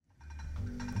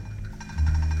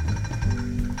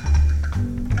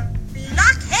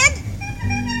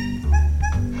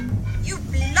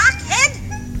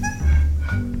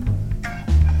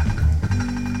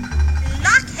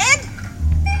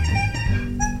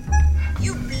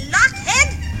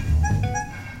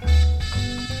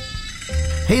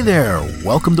Hey there,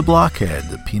 welcome to Blockhead,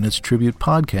 the Peanuts Tribute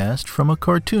podcast from a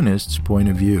cartoonist's point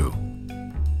of view.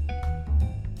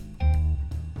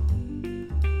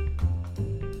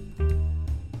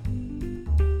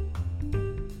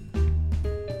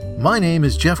 My name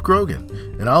is Jeff Grogan,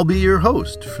 and I'll be your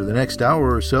host for the next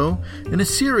hour or so in a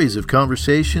series of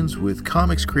conversations with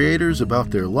comics creators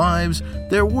about their lives,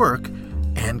 their work,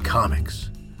 and comics.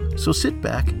 So sit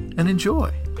back and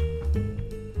enjoy.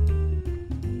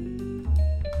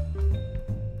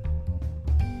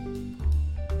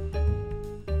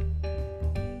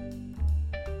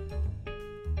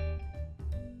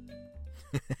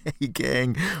 Hey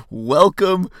gang,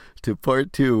 welcome to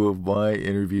part 2 of my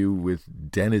interview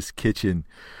with Denis Kitchen,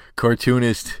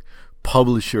 cartoonist,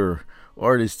 publisher,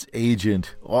 artist's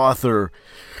agent, author,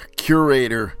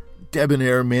 curator,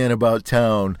 debonair man about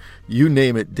town. You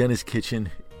name it, Denis Kitchen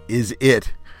is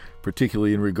it,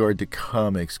 particularly in regard to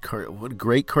comics. What a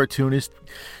great cartoonist,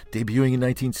 debuting in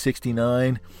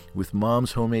 1969 with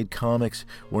Mom's Homemade Comics,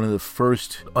 one of the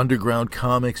first underground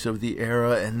comics of the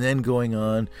era, and then going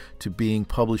on to being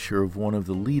publisher of one of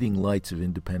the leading lights of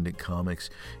independent comics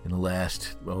in the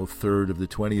last third of the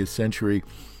 20th century,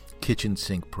 Kitchen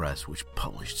Sink Press, which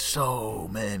published so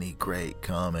many great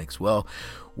comics. Well,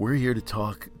 we're here to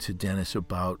talk to Denis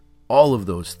about all of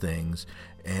those things,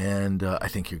 and I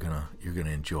think you're gonna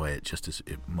enjoy it just as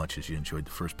much as you enjoyed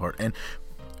the first part. And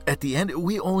at the end,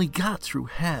 we only got through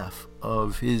half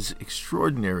of his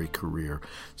extraordinary career,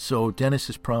 so Denis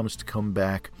has promised to come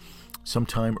back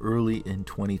sometime early in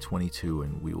 2022,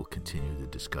 and we will continue the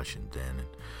discussion then. And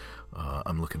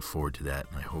I'm looking forward to that,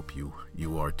 and I hope you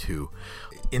are too.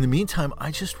 In the meantime,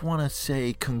 I just want to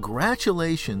say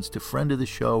congratulations to friend of the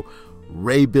show,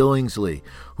 Ray Billingsley,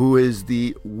 who is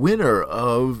the winner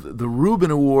of the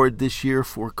Reuben Award this year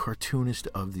for Cartoonist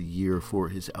of the Year for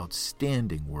his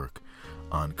outstanding work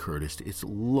on Curtis. It's a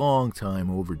long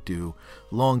time overdue,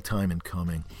 long time in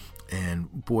coming,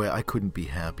 and boy, I couldn't be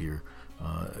happier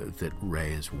that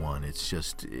Ray has won. It's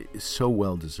so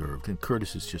well deserved, and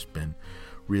Curtis has just been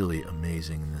really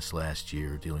amazing in this last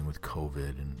year, dealing with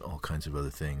COVID and all kinds of other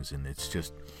things, and it's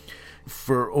just,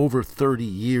 for over 30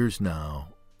 years now,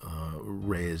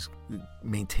 Ray has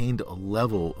maintained a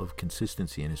level of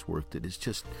consistency in his work that is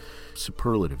just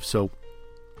superlative. So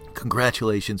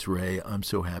congratulations, Ray. I'm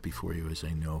so happy for you, as I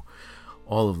know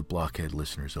all of the Blockhead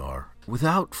listeners are.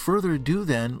 Without further ado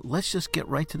then, let's just get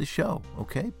right to the show,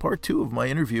 okay? Part 2 of my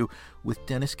interview with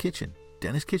Denis Kitchen.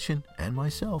 Denis Kitchen and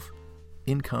myself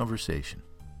in conversation.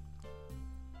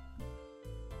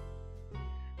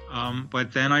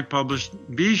 But then I published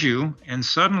Bijou, and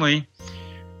suddenly...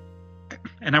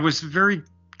 And I was very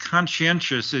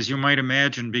conscientious, as you might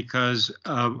imagine, because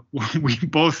we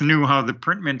both knew how the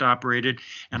print mint operated,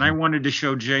 and I wanted to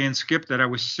show Jay and Skip that I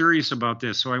was serious about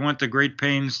this. So I went to great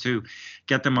pains to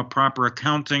get them a proper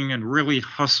accounting and really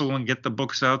hustle and get the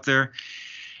books out there.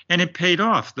 And it paid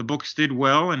off. The books did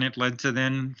well, and it led to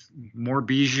then more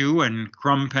Bijou, and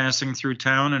Crumb passing through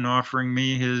town and offering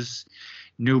me his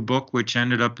new book, which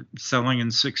ended up selling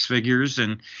in 6 figures.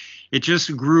 And it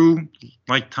just grew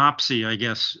like Topsy, I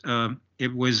guess.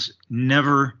 It was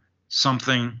never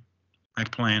something I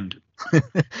planned.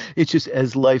 It's just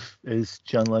as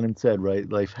John Lennon said, right?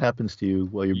 Life happens to you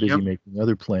while you're busy making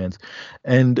other plans.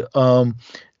 And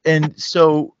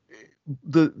so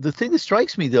the thing that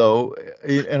strikes me, though,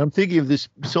 and I'm thinking of this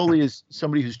solely as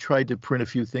somebody who's tried to print a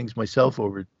few things myself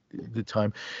over the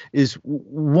time, is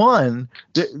one,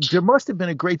 there must have been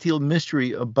a great deal of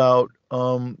mystery about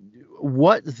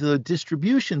what the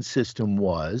distribution system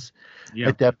was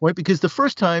at that point, because the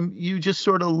first time you just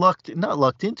sort of not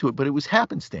lucked into it, but it was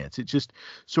happenstance. It just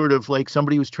sort of like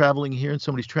somebody was traveling here and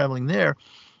somebody's traveling there,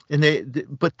 and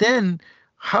but then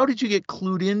how did you get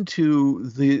clued into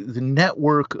the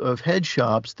network of head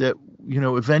shops that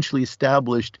eventually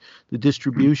established the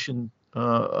distribution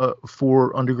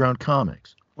for underground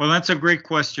comics? Well, that's a great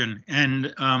question,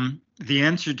 and the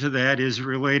answer to that is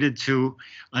related to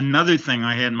another thing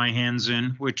I had my hands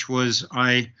in, which was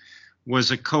I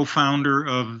was a co-founder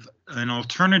of an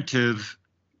alternative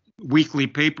weekly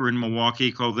paper in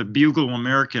Milwaukee called the Bugle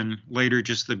American, later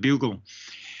just the Bugle.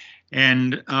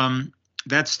 And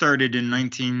that started in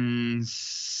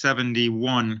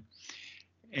 1971.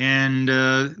 And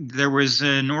there was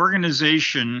an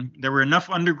organization, there were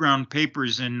enough underground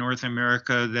papers in North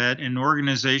America that an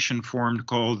organization formed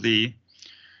called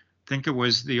I think it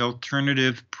was the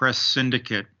Alternative Press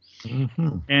Syndicate.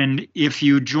 Mm-hmm. And if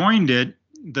you joined it,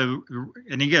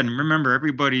 and again, remember,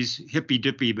 everybody's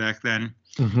hippy-dippy back then.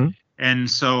 Mm-hmm.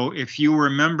 And so if you were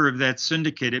a member of that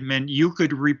syndicate, it meant you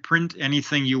could reprint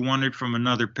anything you wanted from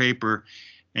another paper,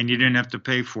 and you didn't have to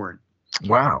pay for it.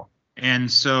 Wow.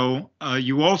 And so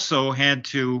you also had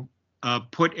to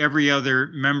put every other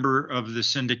member of the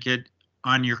syndicate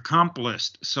on your comp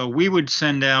list. So we would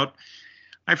send out,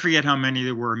 I forget how many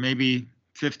there were, maybe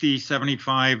 50,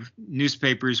 75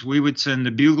 newspapers we would send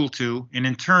the Bugle to, and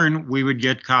in turn, we would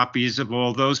get copies of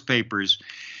all those papers.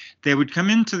 They would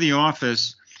come into the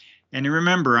office, and you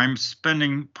remember, I'm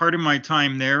spending part of my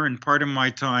time there and part of my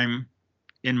time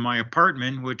in my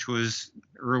apartment, which was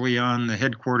early on the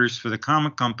headquarters for the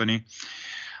comic company.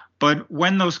 But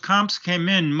when those comps came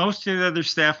in, most of the other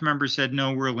staff members had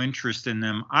no real interest in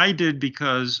them. I did,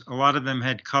 because a lot of them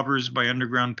had covers by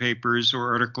underground papers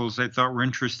or articles I thought were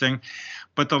interesting.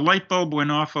 But the light bulb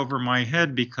went off over my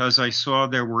head because I saw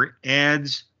there were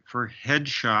ads for head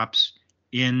shops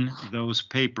in those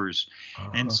papers.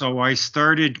 And so I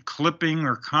started clipping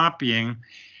or copying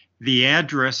the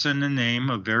address and the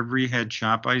name of every head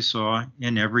shop I saw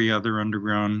in every other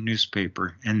underground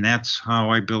newspaper. And that's how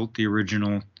I built the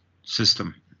original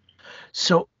system.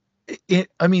 So,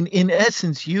 in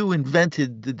essence, you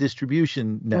invented the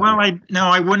distribution network. Well,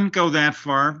 I wouldn't go that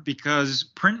far, because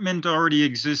Printmint already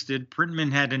existed.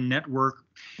 Printmint had a network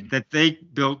that they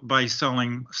built by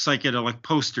selling psychedelic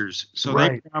posters. So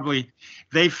Right.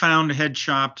 they found head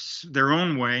shops their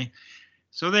own way.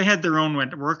 So they had their own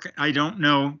network. I don't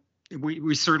know.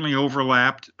 We certainly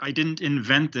overlapped. I didn't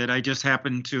invent it. I just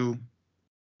happened to,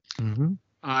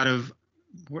 out of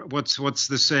what's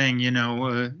the saying,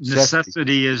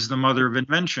 necessity is the mother of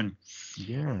invention.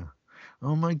 Yeah.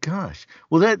 Oh my gosh.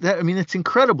 Well, it's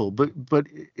incredible, but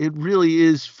it really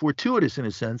is fortuitous in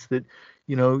a sense that,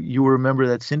 you were a member of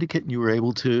that syndicate and you were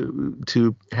able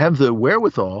to have the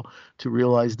wherewithal to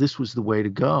realize this was the way to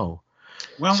go.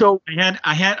 Well, so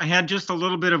I had just a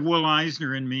little bit of Will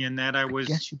Eisner in me, in that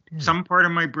some part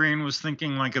of my brain was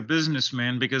thinking like a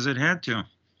businessman, because it had to.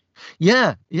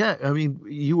 Yeah.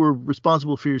 You were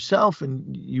responsible for yourself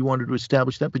and you wanted to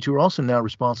establish that, but you were also now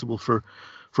responsible for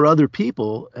other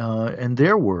people and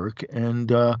their work. And,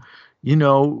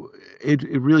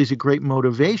 it really is a great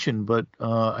motivation. But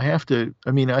I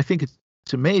think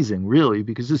it's amazing, really,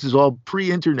 because this is all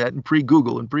pre-internet and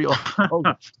pre-Google and pre-all.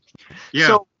 Yeah.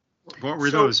 So, what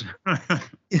were those?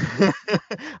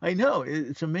 I know,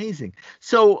 it's amazing.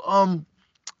 So,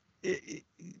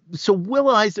 so Will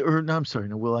Eisner, or no, I'm sorry,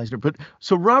 no Will Eisner, but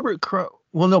so Robert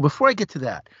well, no, before I get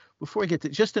to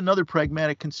just another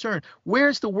pragmatic concern,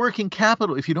 where's the working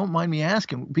capital, if you don't mind me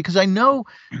asking? Because I know,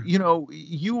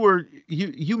 you're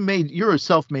a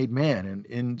self-made man,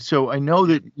 and so I know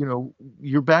that,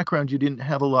 your background, you didn't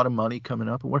have a lot of money coming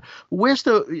up,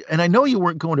 and I know you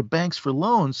weren't going to banks for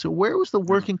loans, so where was the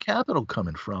working capital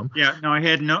coming from? Yeah, no, I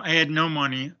had no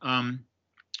money. I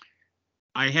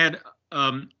had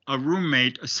a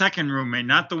second roommate,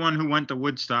 not the one who went to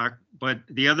Woodstock, but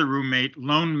the other roommate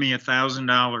loaned me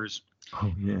 $1,000.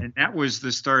 Oh, yeah. And that was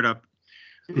the startup.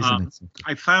 Isn't it?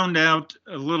 I found out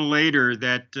a little later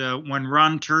that when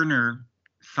Ron Turner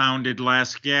founded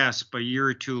Last Gasp a year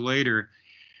or two later,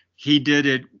 he did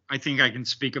it. I think I can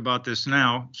speak about this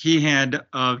now. He had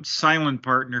a silent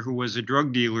partner who was a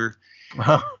drug dealer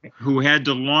who had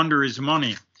to launder his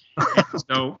money.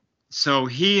 So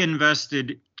he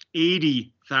invested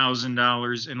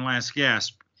 $80,000 in Last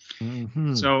Gasp.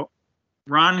 Mm-hmm. So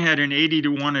Ron had an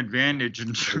 80-to-1 advantage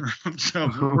in terms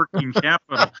of working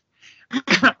capital.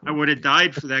 I would have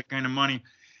died for that kind of money.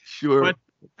 Sure. But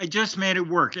I just made it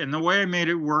work. And the way I made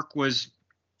it work was,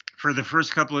 for the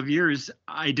first couple of years,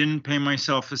 I didn't pay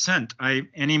myself a cent.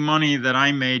 Any money that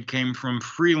I made came from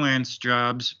freelance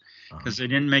jobs, because I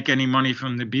didn't make any money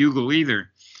from the Bugle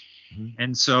either. Mm-hmm.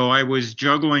 And so I was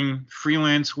juggling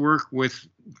freelance work with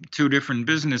two different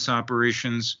business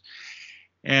operations.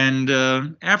 And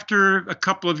after a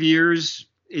couple of years,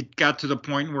 it got to the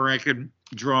point where I could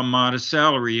draw a modest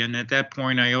salary. And at that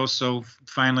point, I also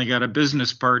finally got a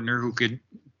business partner who could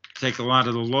take a lot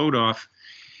of the load off.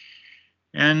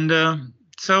 And you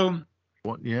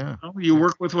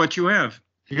work with what you have.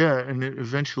 Yeah, and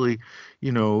eventually,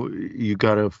 you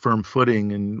got a firm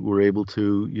footing and were able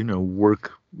to,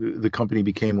 work. The company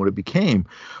became what it became.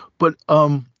 But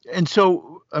and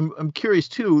so I'm curious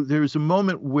too. There's a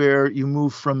moment where you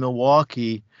moved from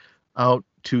Milwaukee out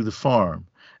to the farm.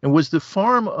 And was the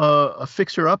farm a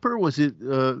fixer-upper? Was it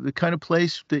the kind of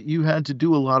place that you had to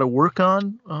do a lot of work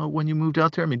on when you moved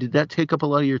out there? I mean, did that take up a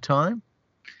lot of your time?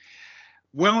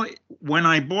 Well, when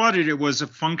I bought it, it was a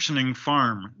functioning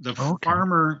farm. The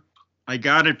farmer I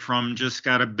got it from just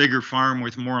got a bigger farm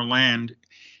with more land.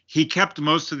 He kept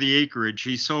most of the acreage.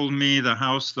 He sold me the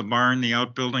house, the barn, the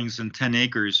outbuildings, and 10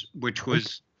 acres, which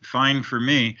was fine for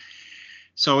me.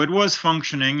 So it was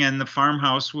functioning, and the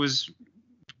farmhouse was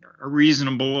a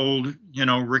reasonable old,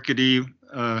 rickety.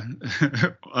 I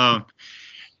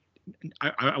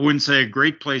wouldn't say a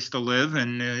great place to live,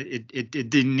 and it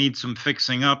didn't need some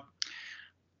fixing up.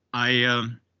 I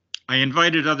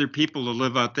invited other people to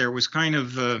live out there. It was kind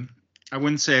of I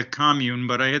wouldn't say a commune,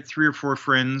 but I had 3 or 4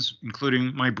 friends,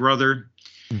 including my brother,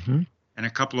 Mm-hmm. and a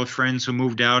couple of friends who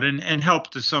moved out and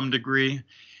helped to some degree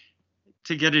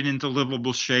to get it into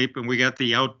livable shape. And we got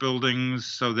the outbuildings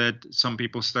so that some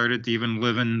people started to even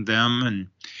live in them. And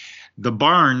the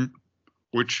barn,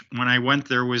 which when I went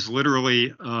there was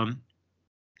literally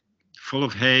full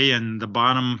of hay, and the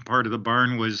bottom part of the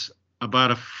barn was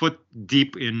about a foot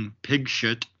deep in pig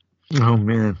shit. Oh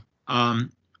man.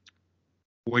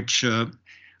 Which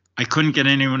I couldn't get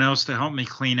anyone else to help me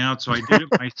clean out, so I did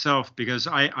it myself because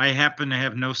I happen to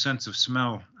have no sense of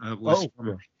smell. It was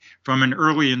from an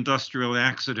early industrial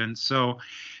accident, so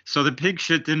the pig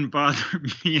shit didn't bother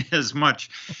me as much.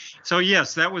 So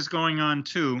yes, that was going on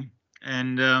too,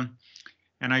 and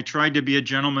I tried to be a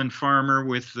gentleman farmer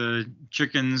with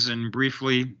chickens and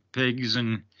briefly pigs,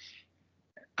 and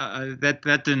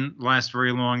that didn't last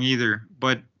very long either.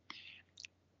 But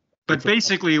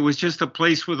basically, it was just a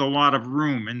place with a lot of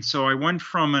room. And so I went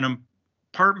from an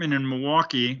apartment in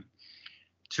Milwaukee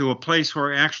to a place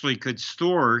where I actually could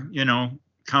store,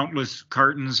 countless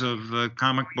cartons of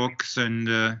comic books and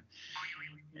a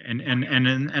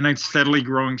steadily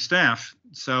growing staff.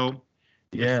 So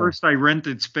at first I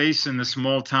rented space in the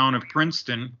small town of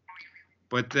Princeton,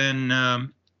 but then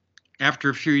after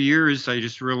a few years, I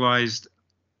just realized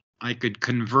I could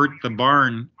convert the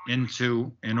barn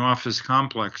into an office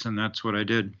complex, and that's what I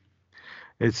did.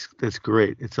 That's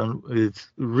great. It's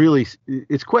really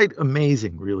quite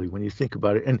amazing, really, when you think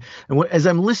about it. And as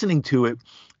I'm listening to it,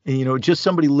 and just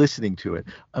somebody listening to it,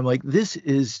 I'm like, this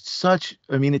is such.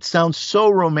 I mean, it sounds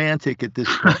so romantic at this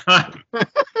point.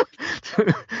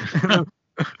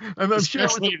 I'm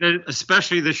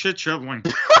especially the shit shoveling.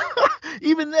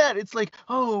 Even that, it's like,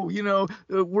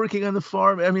 working on the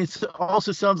farm. I mean, it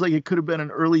also sounds like it could have been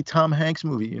an early Tom Hanks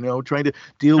movie, trying to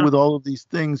deal with all of these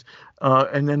things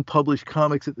and then publish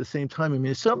comics at the same time. I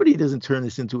mean, if somebody doesn't turn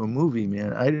this into a movie,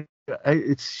 man,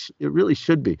 it really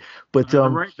should be. But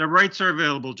the rights are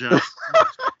available, Jeff.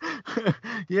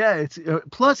 Yeah, it's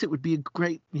plus it would be a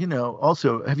great,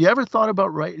 also, have you ever thought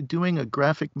about doing a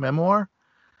graphic memoir?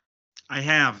 I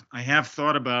have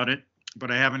thought about it, but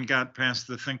I haven't got past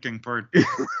the thinking part.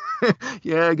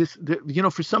 Yeah, I guess,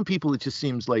 for some people, it just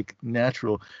seems like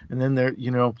natural. And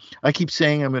then I keep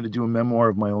saying I'm going to do a memoir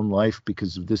of my own life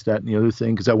because of this, that, and the other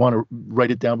thing, because I want to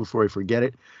write it down before I forget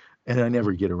it. And I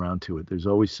never get around to it. There's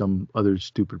always some other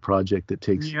stupid project that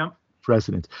takes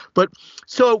precedence. But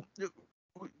so,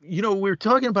 we're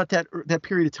talking about that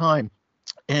period of time.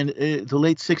 And the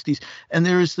late 60s, and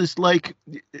there's this, like,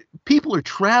 people are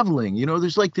traveling,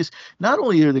 there's like this, not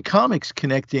only are the comics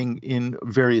connecting in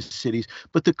various cities,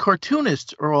 but the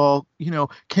cartoonists are all,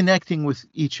 connecting with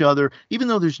each other, even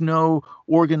though there's no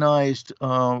organized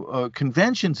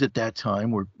conventions at that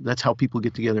time, where that's how people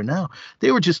get together now.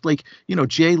 They were just like,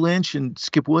 Jay Lynch and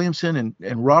Skip Williamson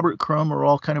and Robert Crumb are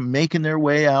all kind of making their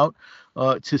way out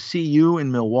to see you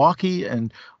in Milwaukee,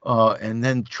 and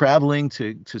then traveling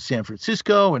to San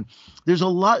Francisco. And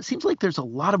seems like there's a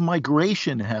lot of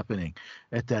migration happening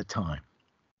at that time.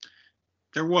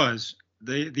 There was.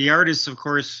 The artists, of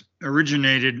course,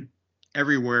 originated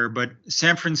everywhere, but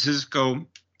San Francisco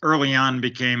early on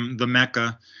became the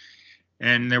Mecca.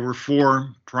 And there were 4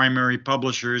 primary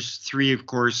publishers. 3, of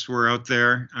course, were out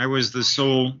there. I was the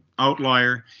sole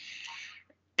outlier.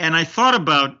 And I thought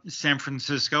about San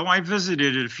Francisco. I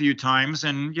visited it a few times,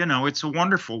 and, it's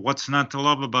wonderful. What's not to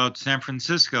love about San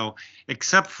Francisco,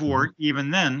 except for,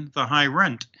 even then, the high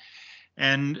rent.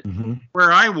 And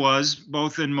where I was,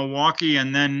 both in Milwaukee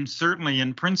and then certainly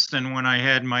in Princeton, when I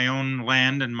had my own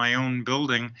land and my own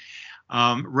building,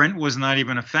 rent was not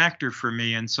even a factor for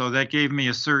me. And so that gave me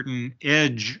a certain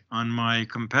edge on my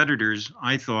competitors,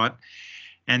 I thought.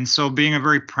 And so, being a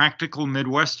very practical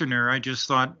Midwesterner, I just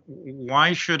thought,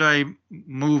 why should I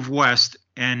move west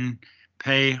and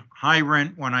pay high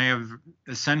rent when I have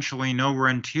essentially no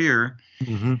rent here?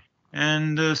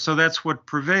 And so that's what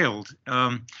prevailed.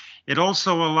 It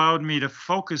also allowed me to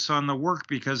focus on the work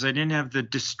because I didn't have the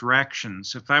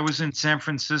distractions. If I was in San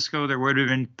Francisco, there would have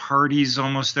been parties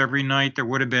almost every night. There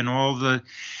would have been all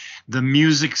the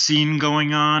music scene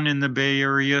going on in the Bay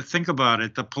Area. Think about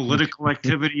it, the political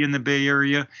activity in the Bay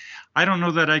Area. I don't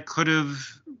know that I could have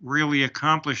really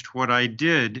accomplished what I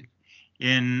did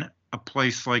in a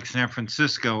place like San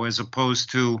Francisco, as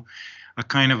opposed to a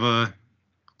kind of a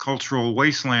cultural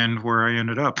wasteland where I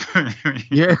ended up.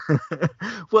 Yeah.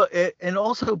 Well, and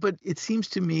also, but it seems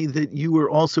to me that you were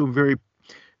also very,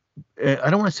 I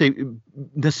don't want to say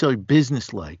necessarily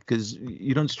business-like, because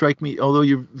you don't strike me, although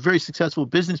you're a very successful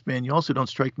businessman, you also don't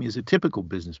strike me as a typical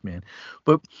businessman.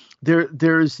 But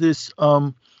there's this,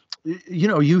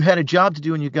 you had a job to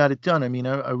do and you got it done. I mean,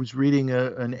 I was reading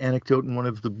an anecdote in one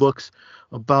of the books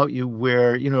about you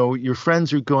where, your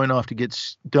friends are going off to get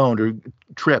stoned or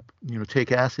trip,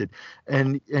 take acid.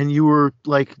 And you were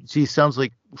like, gee, sounds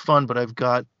like fun, but I've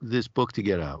got this book to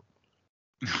get out.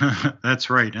 That's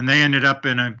right. And they ended up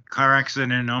in a car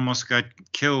accident and almost got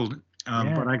killed.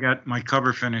 Yeah. But I got my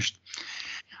cover finished.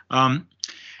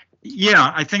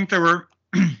 Yeah, I think there were,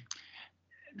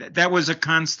 that was a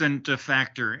constant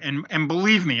factor. And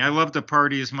believe me, I love to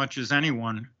party as much as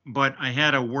anyone, but I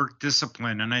had a work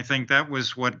discipline. And I think that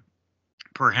was what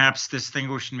perhaps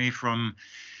distinguished me from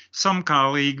some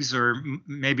colleagues or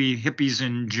maybe hippies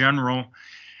in general.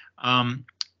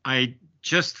 I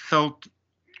just felt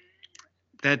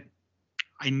that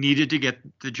I needed to get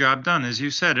the job done, as you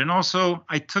said. And also,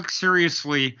 I took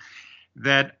seriously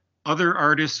that other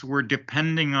artists were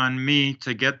depending on me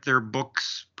to get their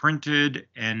books printed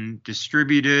and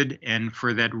distributed and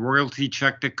for that royalty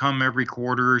check to come every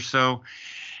quarter or so.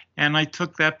 And I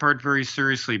took that part very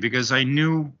seriously because I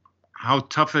knew how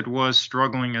tough it was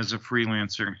struggling as a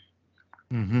freelancer.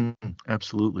 Mm-hmm.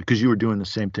 Absolutely, because you were doing the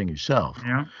same thing yourself.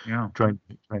 Yeah. Trying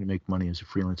to make money as a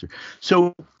freelancer.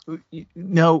 So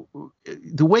now,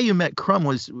 the way you met Crumb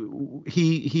was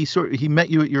he met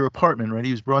you at your apartment, right?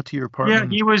 He was brought to your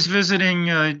apartment. Yeah, he was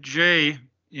visiting Jay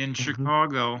in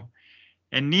Chicago,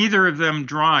 and neither of them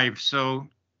drive. So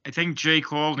I think Jay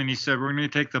called and he said, "We're going to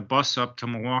take the bus up to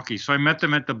Milwaukee." So I met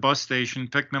them at the bus station,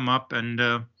 picked them up, and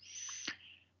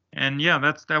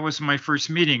yeah, that was my first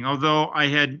meeting. Although I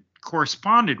had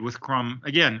corresponded with Crumb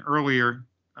again earlier,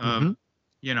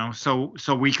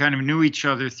 so we kind of knew each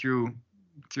other through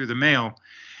the mail.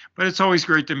 But it's always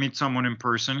great to meet someone in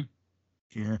person.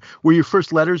 Yeah. Were your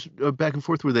first letters back and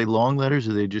forth? Were they long letters,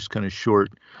 or they just kind of short?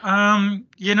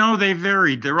 They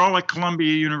varied. They're all at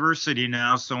Columbia University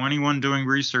now, so anyone doing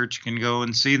research can go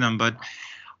and see them. But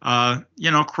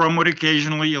Crumb would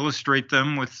occasionally illustrate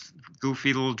them with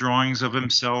goofy little drawings of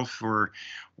himself, or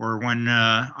when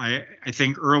I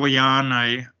think early on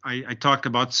I talked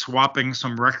about swapping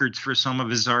some records for some of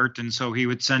his art, and so he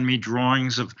would send me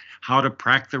drawings of how to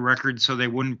crack the records so they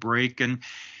wouldn't break, and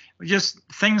just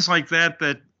things like that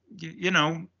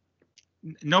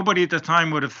nobody at the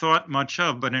time would have thought much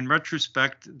of, but in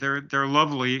retrospect they're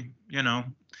lovely,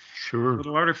 sure,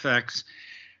 little artifacts.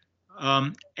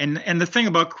 And the thing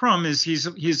about Crumb is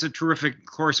he's a terrific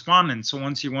correspondent. So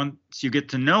once you get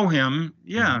to know him,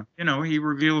 he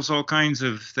reveals all kinds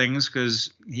of things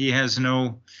because he has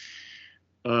no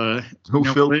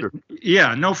filter.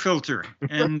 Yeah, no filter.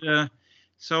 And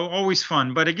so always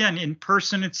fun. But again, in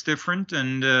person it's different.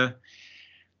 And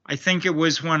I think it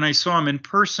was when I saw him in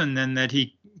person then that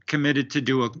he committed to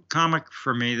do a comic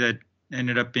for me that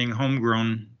ended up being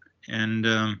Homegrown. And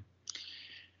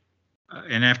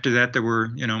after that, there were,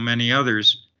 many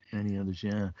others. Many others,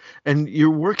 yeah. And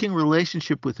your working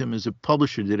relationship with him as a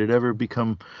publisher, did it ever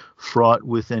become fraught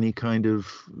with any kind of,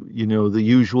 the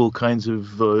usual kinds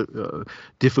of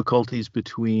difficulties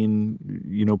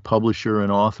between, publisher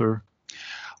and author?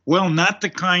 Well, not the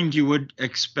kind you would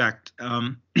expect.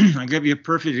 I'll give you a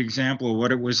perfect example of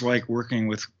what it was like working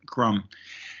with Crumb.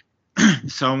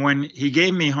 So when he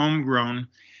gave me Homegrown,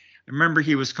 I remember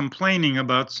he was complaining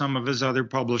about some of his other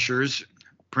publishers.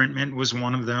 Printmint was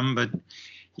one of them, but,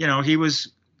 he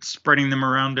was spreading them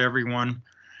around to everyone.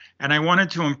 And I wanted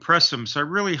to impress him. So I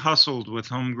really hustled with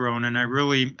Homegrown, and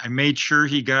I made sure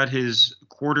he got his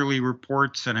quarterly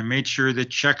reports, and I made sure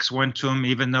that checks went to him,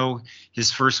 even though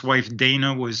his first wife,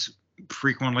 Dana, was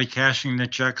frequently cashing the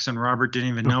checks and Robert didn't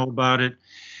even know about it.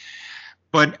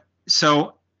 But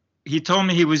so he told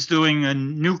me he was doing a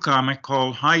new comic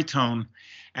called High Tone.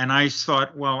 And I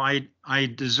thought, well, I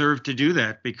deserve to do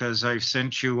that because I've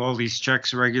sent you all these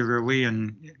checks regularly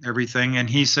and everything. And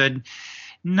he said,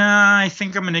 nah, I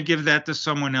think I'm going to give that to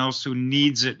someone else who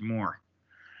needs it more.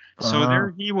 So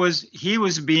there he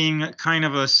was being kind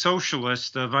of a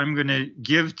socialist of I'm going to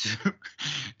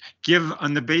give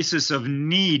on the basis of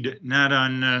need, not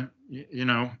on,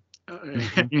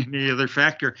 any other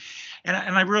factor. And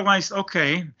I realized,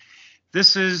 okay,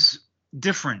 this is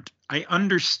different. I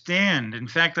understand. In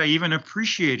fact, I even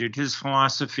appreciated his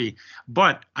philosophy,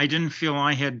 but I didn't feel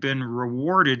I had been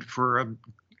rewarded for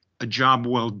a job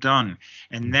well done.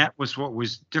 And that was what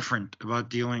was different about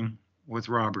dealing with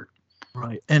Robert.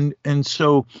 Right. And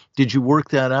so did you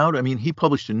work that out? I mean, he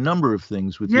published a number of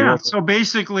things with you. Yeah. So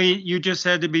basically, you just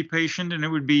had to be patient, and it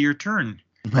would be your turn.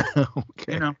 You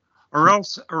Okay. know, or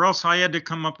else I had to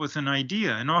come up with an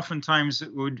idea, and oftentimes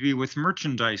it would be with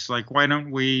merchandise. Like, why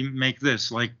don't we make this?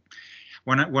 Like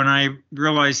when I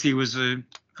realized he was a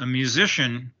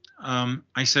musician,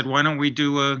 I said, why don't we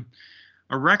do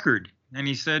a record? And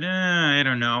he said, I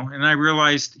don't know. And I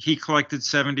realized he collected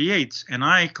 78s, and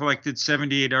I collected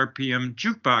 78 RPM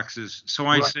jukeboxes. So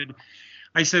Right.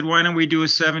 I said, why don't we do a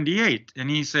 78? And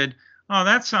he said, oh,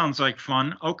 that sounds like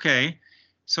fun. Okay.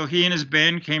 So he and his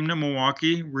band came to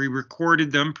Milwaukee. We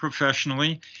recorded them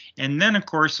professionally. And then, of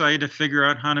course, I had to figure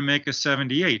out how to make a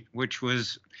 78, which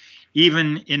was, even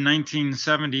in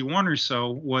 1971 or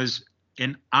so, was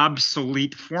an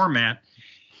obsolete format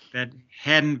that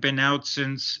hadn't been out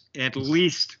since at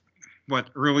least,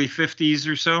 early 50s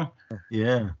or so.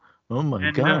 Yeah. Oh my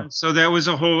And God. so that was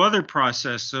a whole other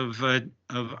process of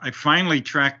I finally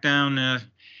tracked down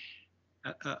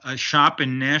a shop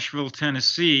in Nashville,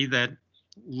 Tennessee, that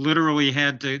literally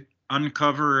had to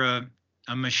uncover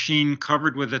a machine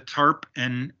covered with a tarp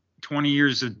and 20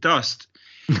 years of dust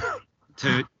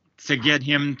to get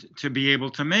him to be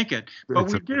able to make it. But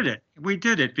That's we did it. We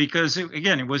did it because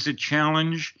again, it was a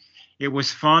challenge. It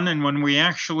was fun, and when we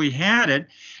actually had it,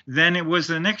 then it was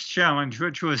the next challenge,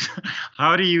 which was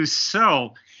how do you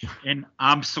sell an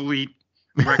obsolete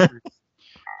record,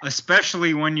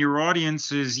 especially when your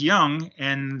audience is young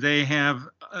and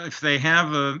if they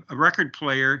have a record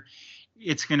player,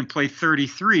 it's going to play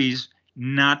 33s,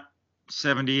 not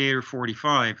 78 or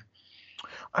 45.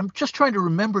 I'm just trying to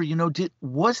remember,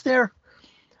 was there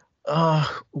on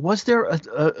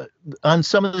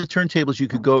some of the turntables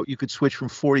you could switch from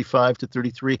 45 to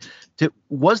 33.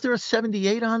 Was there a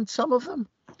 78 on some of them?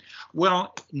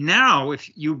 Well, now if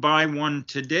you buy one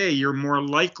today, you're more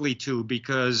likely to,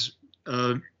 because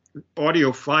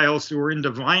audiophiles who are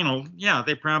into vinyl, yeah,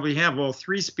 they probably have all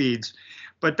 3 speeds.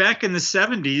 But back in the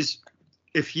 70s,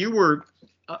 if you were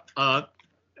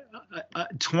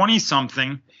 20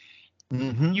 something,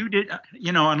 Mm-hmm. you did,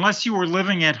 unless you were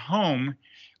living at home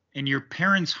and your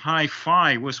parents'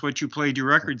 hi-fi was what you played your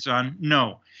records on,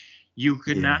 no, you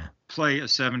could not play a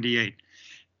 78.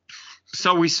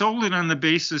 So we sold it on the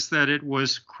basis that it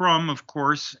was crumb, of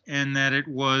course, and that it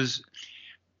was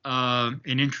an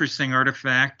interesting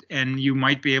artifact, and you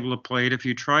might be able to play it if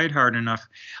you tried hard enough.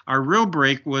 Our real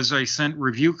break was I sent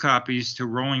review copies to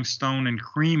Rolling Stone and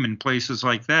Cream and places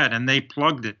like that, and they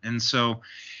plugged it. And so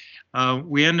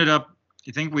we ended up,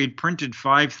 I think we had printed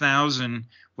 5,000,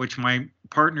 which my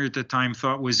partner at the time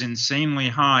thought was insanely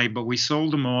high, but we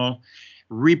sold them all,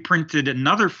 reprinted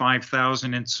another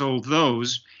 5,000 and sold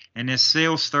those. And as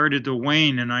sales started to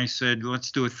wane, and I said,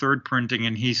 let's do a third printing.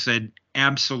 And he said,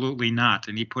 absolutely not.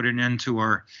 And he put an end to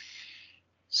our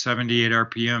 78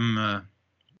 RPM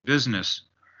business.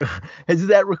 Has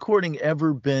that recording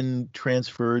ever been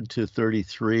transferred to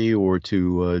 33 or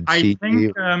to CD? I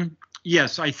think,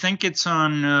 yes, I think it's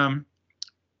on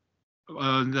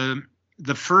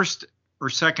the first or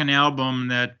second album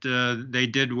that they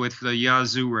did with the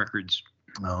Yazoo Records.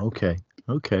 Oh, okay.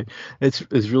 Okay. It's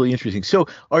really interesting. So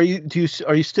are you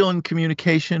still in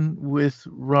communication with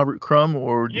Robert Crumb,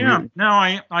 or no,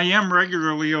 I am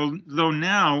regularly, although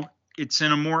now it's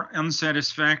in a more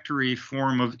unsatisfactory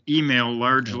form of email,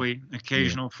 largely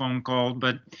occasional phone call,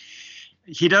 but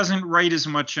he doesn't write as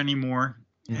much anymore.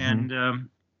 Mm-hmm. And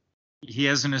he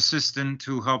has an assistant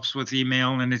who helps with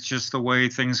email, and it's just the way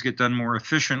things get done more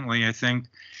efficiently, I think.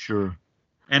 Sure.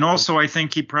 And also, I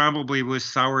think he probably was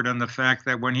soured on the fact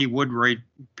that when he would write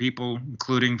people,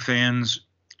 including fans,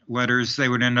 letters, they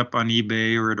would end up on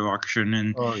eBay or at auction.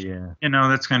 And,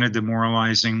 that's kind of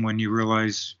demoralizing when you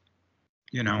realize,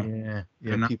 Yeah,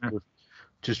 people are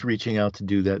just reaching out to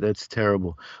do that. That's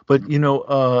terrible. But,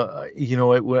 I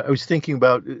was thinking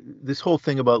about this whole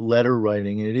thing about letter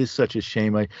writing, and it is such a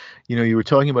shame. You were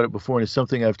talking about it before, and it's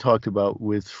something I've talked about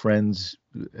with friends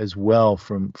as well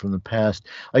from the past.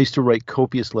 I used to write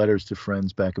copious letters to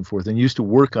friends back and forth and used to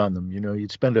work on them.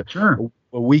 You'd spend a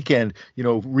weekend,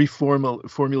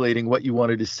 reformulating what you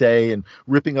wanted to say and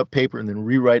ripping up paper and then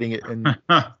rewriting it. And,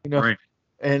 right.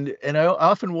 And I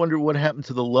often wonder what happened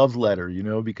to the love letter,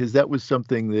 because that was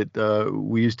something that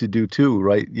we used to do too,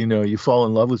 right? You fall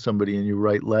in love with somebody and you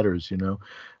write letters, and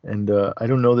I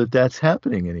don't know that that's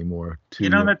happening anymore.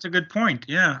 That's a good point.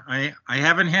 Yeah, I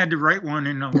haven't had to write one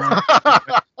in a long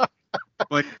time.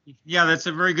 But yeah, that's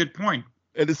a very good point.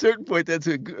 At a certain point, that's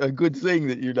a good thing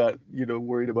that you're not,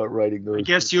 worried about writing I those.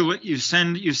 guess you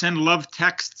send love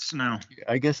texts now.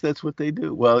 I guess that's what they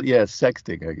do. Well, yeah,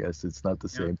 sexting, I guess. It's not the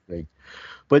Yeah. same thing.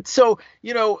 But so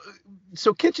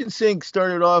Kitchen Sink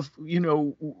started off,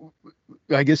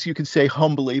 I guess you could say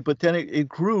humbly, but then it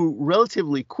grew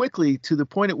relatively quickly to the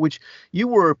point at which you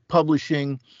were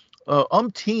publishing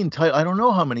umpteen titles. I don't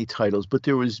know how many titles, but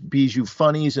there was Bijou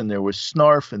Funnies, and there was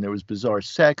Snarf, and there was Bizarre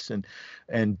Sex,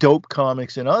 and Dope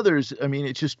Comics, and others. I mean,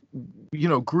 it just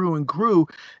grew and grew,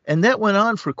 and that went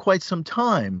on for quite some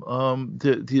time.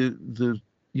 The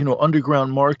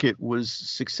underground market was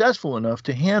successful enough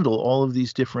to handle all of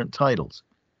these different titles.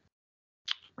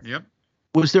 Yep.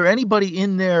 Was there anybody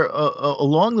in there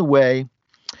along the way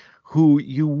who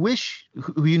you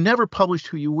never published,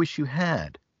 who you wish you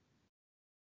had?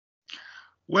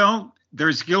 Well,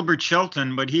 there's Gilbert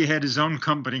Shelton, but he had his own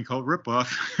company called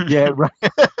Ripoff. Yeah, right.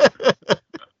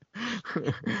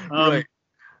 Right.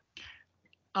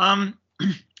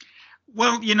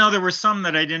 Well, there were some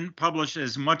that I didn't publish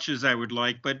as much as I would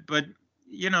like, but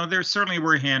there certainly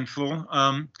were a handful.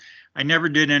 I never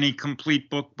did any complete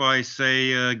book by,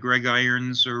 say, Greg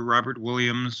Irons or Robert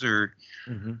Williams or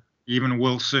even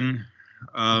Wilson.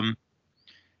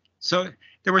 So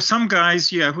there were some guys,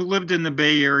 who lived in the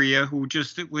Bay Area who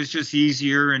it was just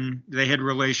easier, and they had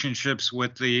relationships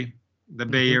with the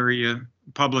Bay Area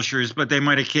publishers, but they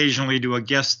might occasionally do a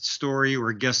guest story or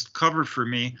a guest cover for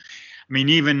me. I mean,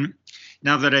 even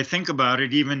now that I think about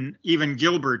it, even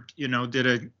Gilbert, did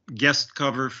a guest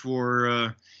cover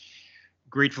for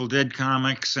Grateful Dead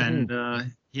comics, and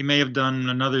he may have done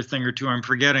another thing or two I'm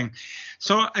forgetting.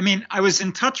 So, I mean, I was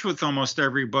in touch with almost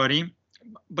everybody,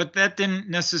 but that didn't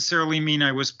necessarily mean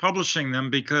I was publishing them,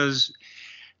 because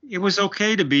it was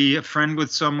okay to be a friend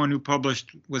with someone who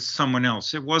published with someone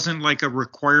else. It wasn't like a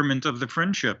requirement of the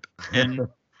friendship. And,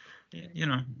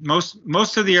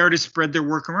 most of the artists spread their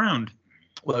work around.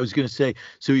 Well, I was going to say,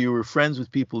 so you were friends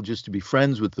with people just to be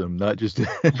friends with them, not just to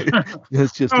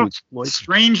exploit them.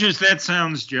 Strange as that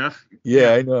sounds, Jeff.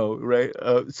 Yeah, I know, right?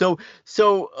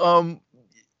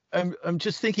 I'm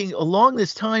just thinking, along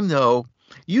this time, though,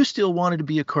 you still wanted to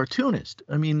be a cartoonist.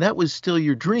 I mean, that was still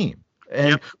your dream.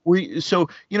 And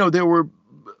there were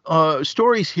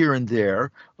stories here and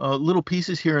there, little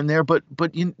pieces here and there, but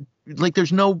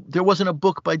there wasn't a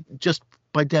book by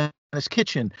Dennis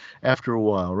Kitchen after a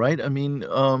while, right? I mean,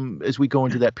 as we go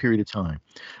into that period of time,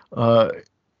 right.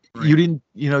 you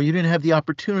didn't have the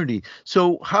opportunity.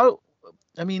 So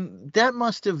that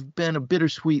must have been a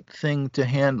bittersweet thing to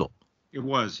handle. It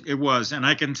was, and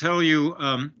I can tell you,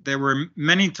 there were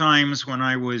many times when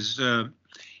I was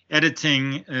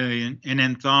editing an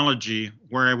anthology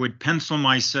where I would pencil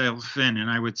myself in, and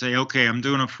I would say, okay, I'm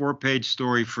doing a 4-page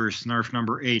story for Snarf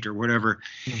number 8 or whatever.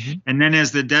 And then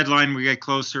as the deadline would get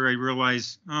closer, I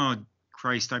realized, oh,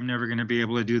 Christ, I'm never going to be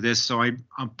able to do this. So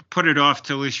I'll put it off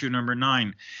till issue number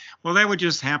 9. Well, that would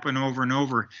just happen over and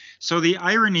over. So the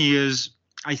irony is,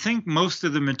 I think most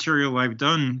of the material I've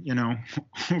done,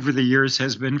 over the years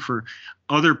has been for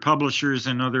other publishers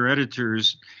and other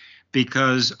editors,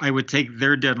 because I would take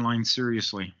their deadline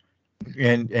seriously.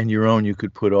 And your own you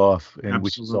could put off, and Absolutely.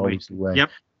 Which is always the way.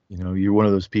 Yep. You're one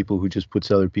of those people who just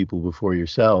puts other people before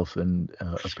yourself. And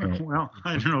well,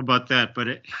 I don't know about that,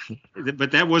 but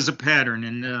that was a pattern.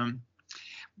 And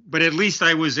but at least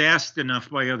I was asked enough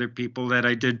by other people that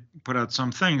I did put out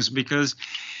some things, because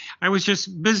I was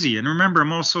just busy. And remember,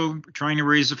 I'm also trying to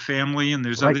raise a family, and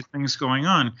there's other things going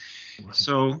on. Right.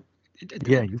 So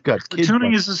yeah, you've got kids.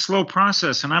 Tuning is a slow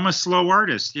process, and I'm a slow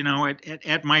artist.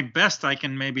 At my best, I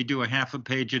can maybe do a half a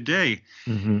page a day.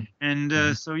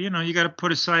 And so, you got to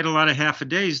put aside a lot of half a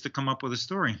days to come up with a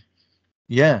story.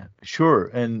 Yeah, sure.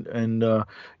 And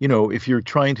if you're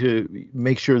trying to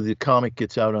make sure the comic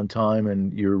gets out on time,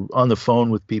 and you're on the phone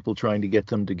with people trying to get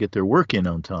them to get their work in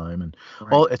on time, and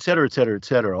all, et cetera, et cetera, et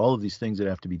cetera, all of these things that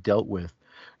have to be dealt with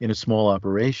in a small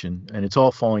operation, and it's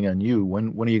all falling on you. When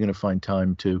are you going to find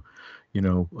time to,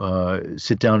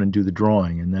 sit down and do the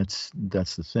drawing? And that's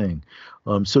the thing.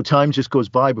 So time just goes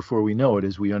by before we know it.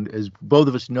 As both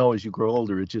of us know, as you grow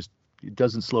older, it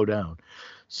doesn't slow down.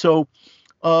 So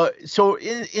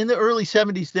in the early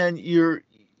 70s, then you're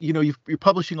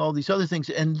publishing all these other things,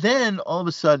 and then all of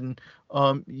a sudden,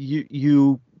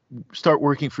 you start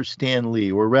working for Stan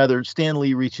Lee, or rather, Stan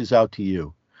Lee reaches out to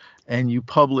you, and you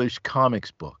publish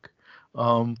Comics Book.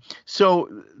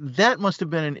 So that must have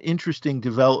been an interesting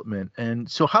development. And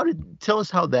so tell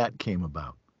us how that came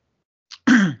about.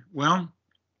 Well,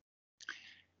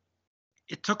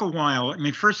 it took a while. I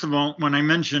mean, first of all, when I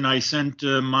mentioned I sent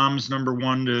Mom's number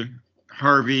 1 to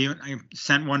Harvey, I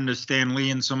sent one to Stan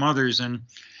Lee and some others. And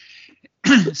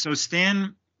So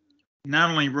Stan not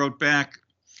only wrote back,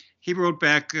 he wrote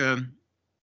back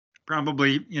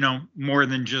probably, more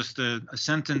than just a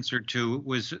sentence or two. It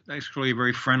was actually a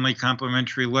very friendly,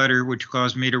 complimentary letter, which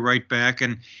caused me to write back.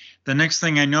 And the next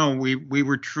thing I know, we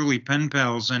were truly pen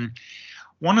pals. And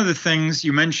one of the things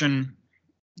you mentioned,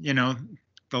 the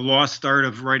lost art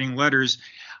of writing letters,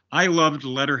 I loved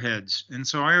letterheads. And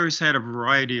so I always had a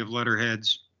variety of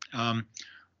letterheads.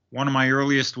 One of my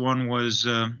earliest one was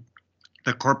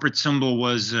the corporate symbol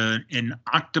was an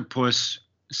octopus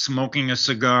smoking a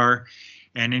cigar,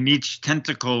 and in each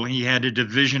tentacle he had a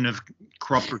division of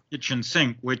Krupp or kitchen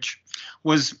sink, which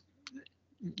was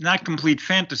not complete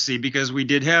fantasy because we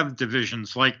did have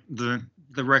divisions like the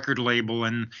record label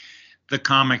and the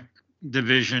comic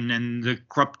division and the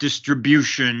Krupp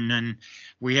distribution, and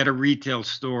we had a retail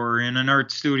store and an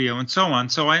art studio and so on.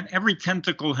 So every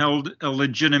tentacle held a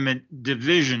legitimate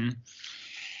division,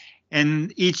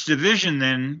 and each division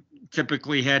then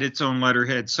typically had its own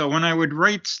letterhead. So when I would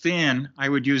write Stan, I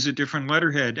would use a different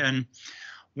letterhead, and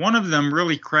one of them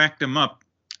really cracked him up,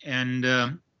 and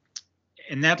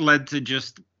that led to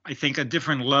just, I think, a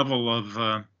different level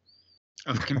of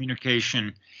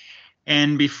communication.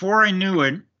 And before I knew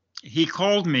it, he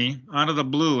called me out of the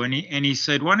blue, and he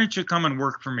said, "Why don't you come and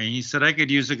work for me?" He said, "I could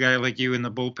use a guy like you in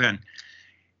the bullpen."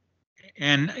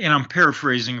 And I'm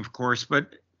paraphrasing, of course,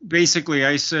 but basically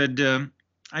I said,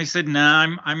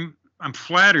 "Nah, I'm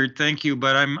flattered, thank you,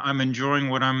 but I'm enjoying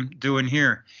what I'm doing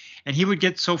here." And he would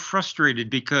get so frustrated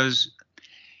because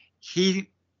he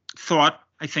thought,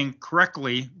 I think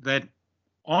correctly, that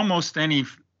almost any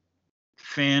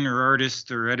fan or artist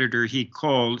or editor he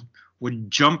called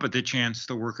would jump at the chance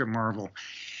to work at Marvel.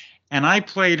 And I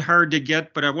played hard to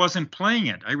get, but I wasn't playing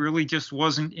it. I really just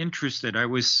wasn't interested. I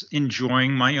was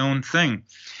enjoying my own thing.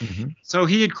 Mm-hmm. So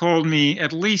he had called me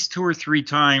at least 2 or 3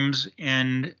 times,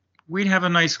 and we'd have a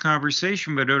nice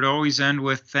conversation, but it would always end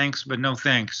with thanks, but no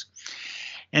thanks.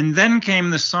 And then came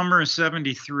the summer of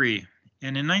 73.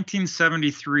 And in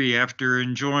 1973, after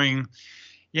enjoying,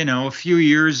 a few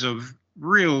years of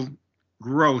real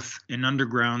growth in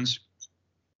Undergrounds,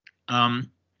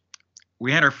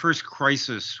 we had our first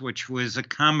crisis, which was a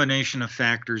combination of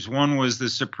factors. One was the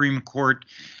Supreme Court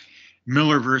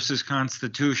Miller versus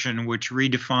Constitution, which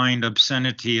redefined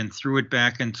obscenity and threw it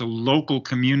back into local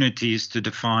communities to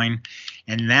define,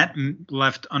 and that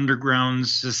left Undergrounds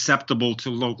susceptible to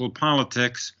local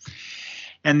politics.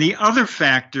 And the other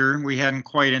factor we hadn't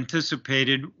quite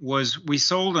anticipated was we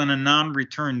sold on a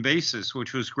non-return basis,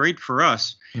 which was great for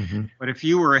us. Mm-hmm. But if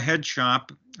you were a head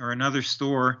shop or another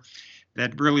store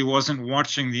that really wasn't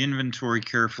watching the inventory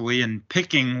carefully and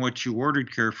picking what you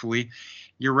ordered carefully,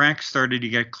 your rack started to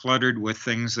get cluttered with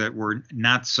things that were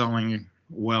not selling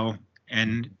well.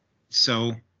 And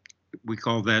so we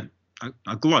call that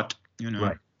a glut,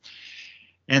 Right.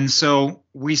 And so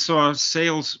we saw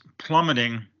sales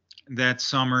plummeting that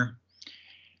summer,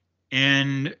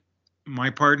 and my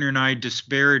partner and I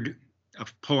despaired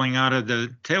of pulling out of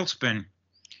the tailspin.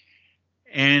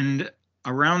 And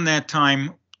around that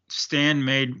time, Stan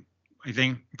made, I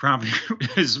think, probably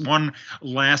his one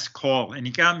last call, and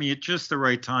he got me at just the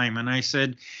right time. And I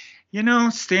said,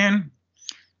 Stan,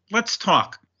 let's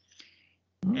talk.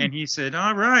 And he said,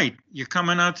 all right, you're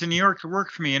coming out to New York to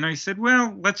work for me. And I said,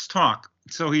 well, let's talk.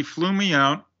 So he flew me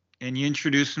out, and he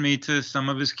introduced me to some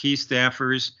of his key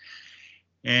staffers,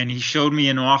 and he showed me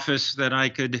an office that I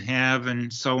could have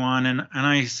and so on. And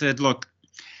I said, look,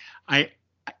 I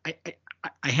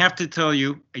have to tell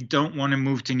you, I don't want to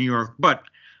move to New York, but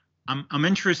I'm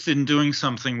interested in doing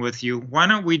something with you. Why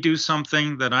don't we do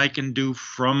something that I can do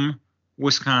from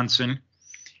Wisconsin?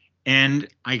 And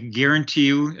I guarantee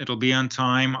you it'll be on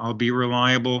time. I'll be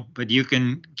reliable, but you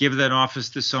can give that office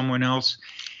to someone else.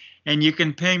 And you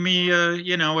can pay me,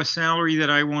 a salary that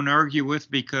I won't argue with,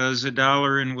 because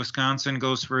 $1 in Wisconsin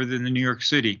goes further than New York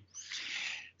City.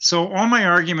 So all my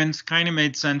arguments kind of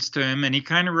made sense to him, and he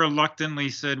kind of reluctantly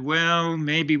said, well,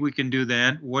 maybe we can do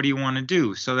that. What do you want to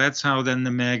do? So that's how then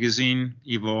the magazine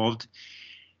evolved.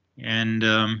 And,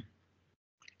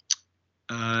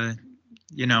 and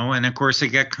of course it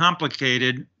got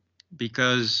complicated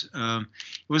because it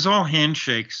was all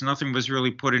handshakes. Nothing was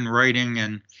really put in writing.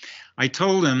 And I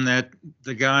told him that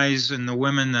the guys and the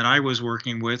women that I was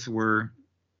working with were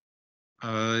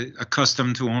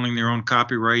accustomed to owning their own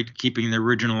copyright, keeping the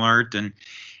original art, and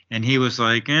he was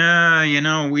like,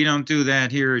 we don't do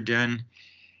that here, Den.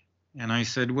 And I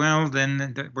said, well,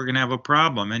 then we're going to have a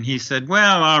problem. And he said,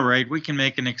 well, all right, we can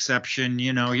make an exception.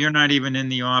 You're not even in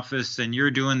the office, and you're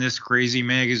doing this crazy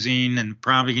magazine, and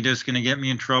probably just going to get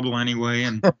me in trouble anyway.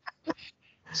 And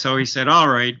so he said, all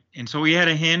right. And so we had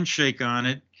a handshake on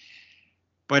it.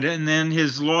 and then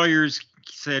his lawyers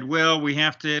said, well, we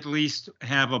have to at least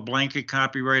have a blanket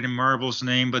copyright in Marvel's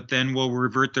name, but then we'll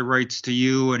revert the rights to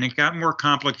you. And it got more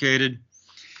complicated.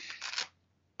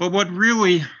 But what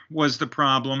really was the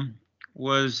problem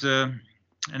was, and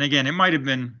again, it might have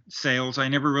been sales. I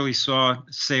never really saw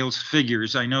sales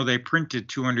figures. I know they printed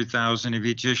 200,000 of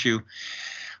each issue.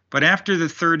 But after the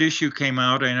third issue came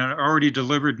out, and I already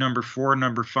delivered number 4,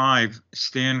 number 5,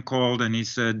 Stan called and he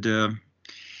said, I'm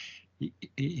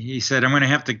going to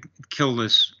have to kill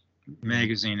this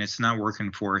magazine. It's not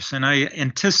working for us. And I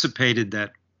anticipated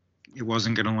that it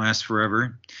wasn't going to last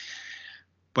forever.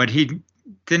 But he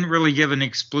didn't really give an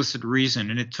explicit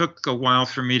reason. And it took a while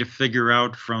for me to figure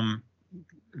out from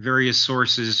various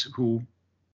sources who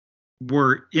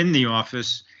were in the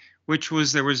office, which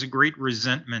was there was a great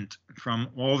resentment from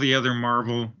all the other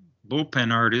Marvel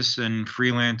bullpen artists and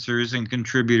freelancers and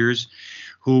contributors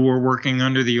who were working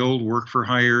under the old work for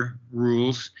hire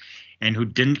rules and who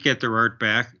didn't get their art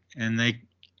back. And they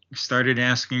started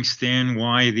asking Stan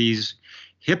why these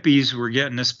hippies were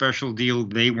getting a special deal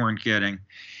they weren't getting.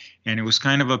 And it was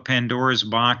kind of a Pandora's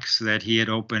box that he had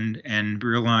opened and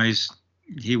realized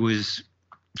he was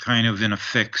kind of in a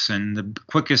fix. And the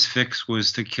quickest fix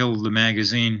was to kill the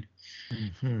magazine.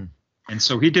 Mm-hmm. And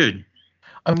so he did.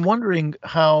 I'm wondering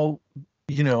how,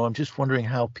 I'm just wondering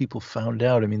how people found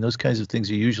out. I mean, those kinds of things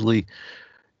are usually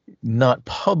not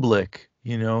public,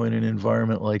 in an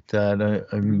environment like that.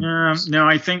 No,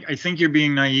 I think you're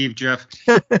being naive, Jeff.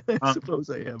 I suppose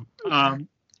I am.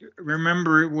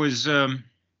 Remember, it was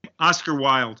Oscar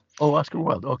Wilde. Oh, Oscar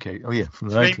Wilde. Okay. Oh, yeah. From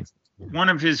the 19th. One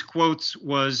of his quotes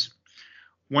was,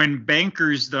 when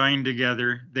bankers dine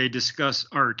together, they discuss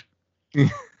art.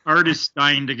 Artists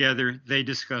dine together, they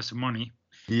discuss money.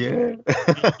 Yeah.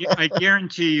 I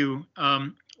guarantee you,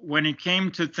 when it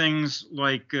came to things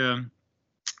like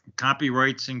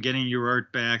copyrights and getting your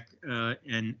art back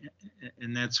and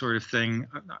that sort of thing,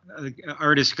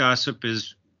 artist gossip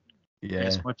is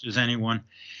as much as anyone.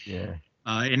 Yeah.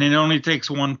 And it only takes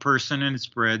one person and it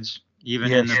spreads,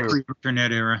 even in the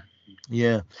pre-internet era.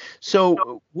 Yeah.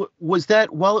 So was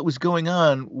that, while it was going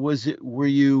on, were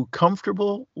you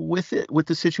comfortable with it, with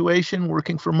the situation,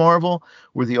 working for Marvel?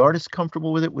 Were the artists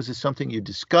comfortable with it? Was it something you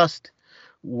discussed?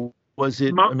 Was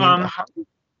it,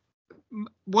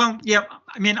 well, yeah,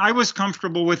 I mean, I was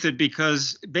comfortable with it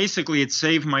because basically it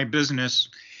saved my business.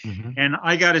 Mm-hmm. And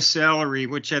I got a salary,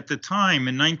 which at the time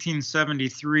in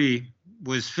 1973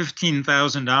 was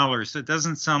 $15,000. That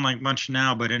doesn't sound like much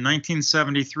now, but in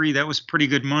 1973, that was pretty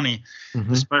good money,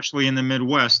 mm-hmm. especially in the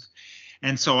Midwest.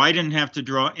 And so I didn't have to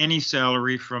draw any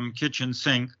salary from kitchen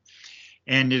sink.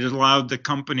 And it allowed the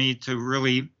company to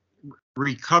really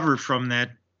recover from that,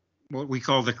 what we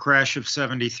call the crash of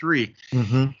 73.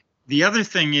 Mm-hmm. The other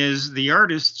thing is the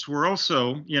artists were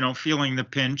also, feeling the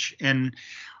pinch. And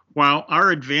while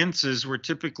our advances were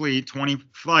typically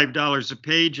 $25 a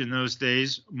page in those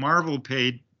days, Marvel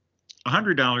paid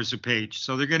 $100 a page.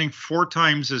 So they're getting 4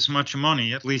 times as much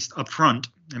money, at least up front.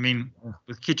 I mean,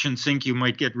 with kitchen sink, you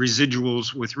might get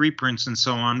residuals with reprints and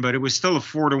so on, but it was still a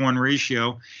 4-to-1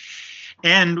 ratio.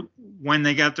 And when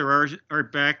they got their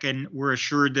art back and were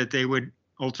assured that they would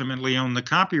ultimately own the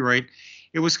copyright,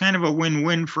 it was kind of a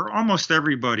win-win for almost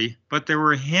everybody. But there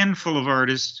were a handful of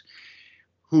artists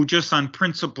who just on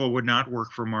principle would not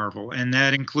work for Marvel. And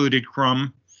that included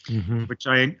Crumb, mm-hmm. which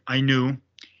I knew.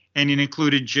 And it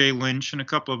included Jay Lynch and a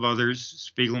couple of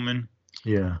others, Spiegelman.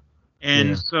 Yeah.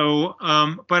 And so,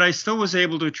 but I still was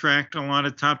able to attract a lot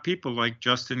of top people like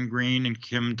Justin Green and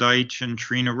Kim Deitch and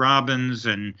Trina Robbins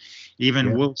and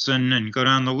even Wilson, and go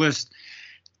down the list.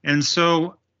 And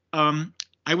so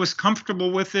I was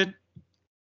comfortable with it,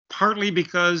 partly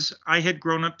because I had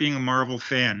grown up being a Marvel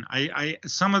fan.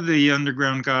 Some of the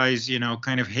underground guys,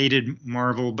 kind of hated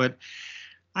Marvel, but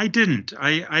I didn't.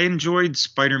 I enjoyed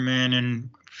Spider-Man and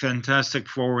Fantastic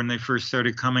Four when they first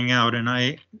started coming out,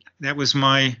 and that was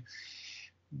my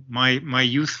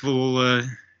youthful,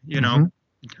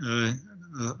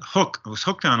 hook. I was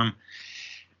hooked on them,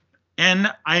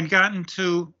 and I had gotten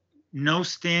to know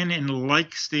Stan and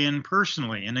like Stan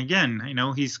personally. And again,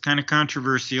 he's kind of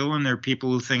controversial, and there are people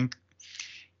who think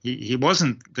he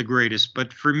wasn't the greatest.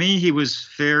 But for me, he was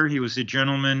fair. He was a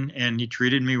gentleman, and he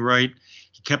treated me right.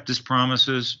 He kept his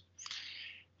promises.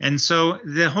 And so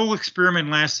the whole experiment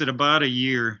lasted about a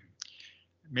year,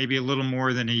 maybe a little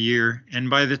more than a year. And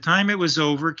by the time it was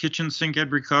over, Kitchen Sink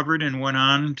had recovered and went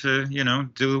on to,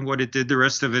 do what it did the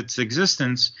rest of its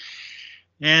existence.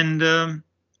 And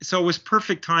so it was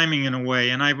perfect timing in a way.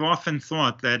 And I've often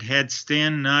thought that had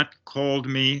Stan not called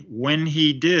me when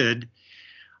he did,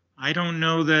 I don't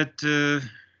know that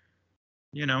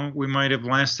we might have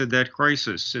lasted that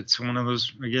crisis. It's one of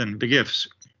those, again, big ifs.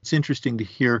 It's interesting to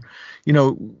hear,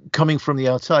 coming from the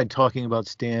outside, talking about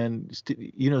Stan.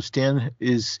 Stan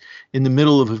is in the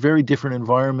middle of a very different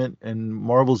environment, and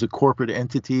Marvel's a corporate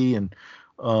entity, and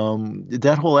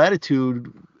that whole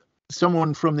attitude.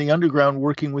 Someone from the underground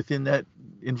working within that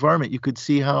environment, you could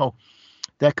see how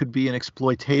that could be an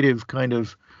exploitative kind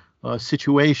of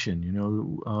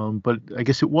situation, but I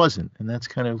guess it wasn't, and that's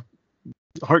kind of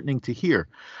heartening to hear.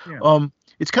 Yeah.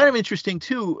 It's kind of interesting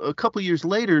too. A couple of years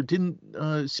later, didn't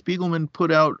Spiegelman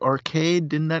put out Arcade?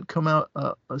 Didn't that come out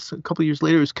a couple of years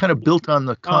later? It was kind of built on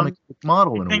the comic book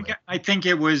model in a way. I think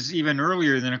it was even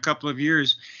earlier than a couple of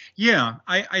years. Yeah,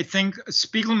 I think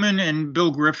Spiegelman and Bill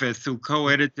Griffith, who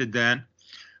co-edited that,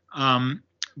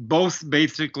 both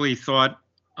basically thought,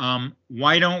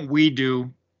 why don't we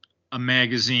do a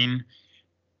magazine?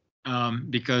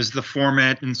 Because the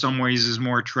format in some ways is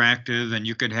more attractive, and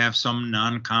you could have some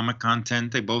non-comic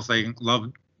content. They both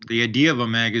loved the idea of a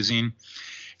magazine.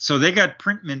 So they got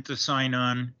Printment to sign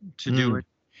on to do it.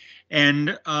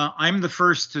 And I'm the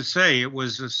first to say it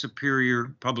was a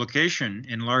superior publication,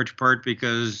 in large part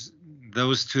because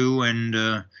those two and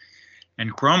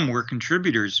Crumb were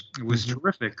contributors. It was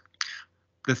terrific.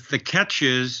 The catch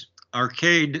is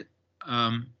Arcade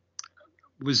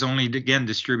was only, again,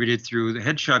 distributed through the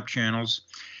head shop channels,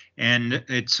 and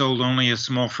it sold only a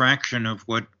small fraction of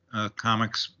what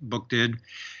Comics Book did,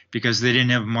 because they didn't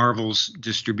have Marvel's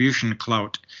distribution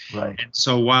clout. Right. And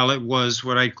so while it was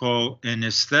what I call an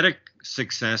aesthetic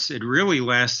success, it really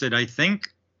lasted, I think,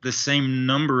 the same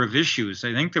number of issues.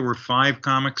 I think there were 5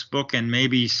 Comics Book and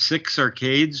maybe 6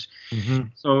 Arcades.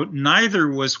 So neither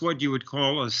was what you would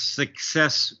call a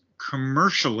success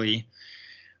commercially.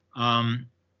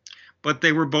 But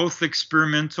they were both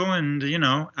experimental, and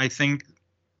I think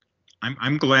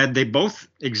I'm glad they both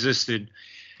existed.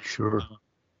 Sure.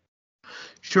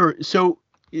 So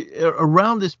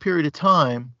around this period of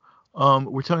time,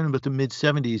 we're talking about the mid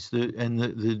 '70s,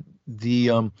 the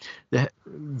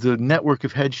network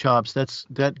of head shops.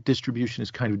 That distribution is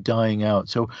kind of dying out.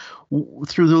 So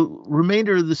through the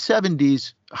remainder of the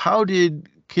 '70s, how did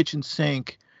Kitchen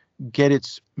Sink get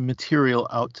its material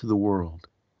out to the world?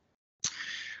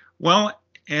 Well,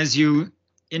 as you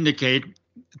indicate,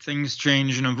 things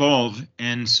change and evolve,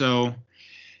 and so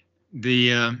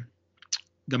the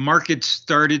market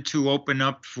started to open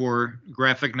up for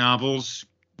graphic novels.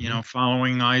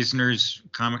 Following Eisner's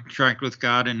Comic Contract with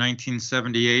God in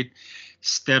 1978,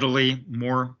 steadily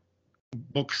more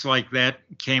books like that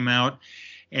came out,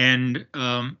 and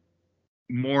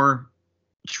more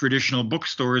traditional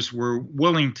bookstores were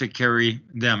willing to carry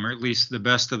them, or at least the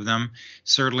best of them.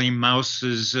 Certainly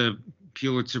Mauss's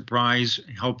Pulitzer Prize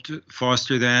helped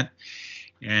foster that,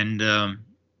 and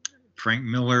Frank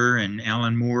Miller and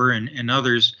Alan Moore and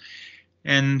others.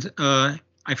 And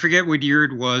I forget what year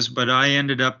it was, but I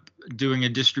ended up doing a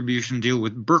distribution deal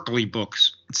with Berkeley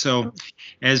Books. So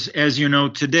as you know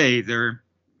today,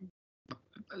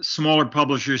 smaller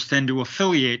publishers tend to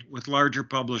affiliate with larger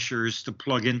publishers to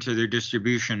plug into their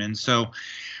distribution. And so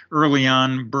early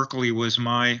on, Berkeley was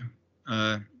my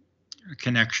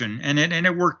connection. And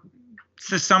it worked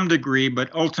to some degree,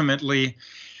 but ultimately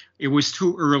it was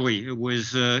too early. It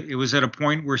was at a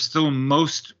point where still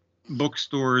most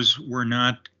bookstores were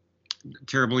not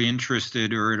terribly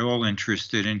interested or at all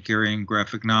interested in carrying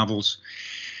graphic novels.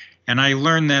 And I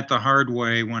learned that the hard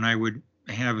way when I would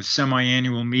have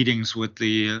semi-annual meetings with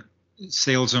the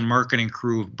sales and marketing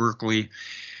crew of Berkeley,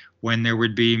 when there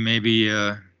would be maybe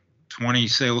 20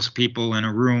 salespeople in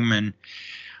a room, and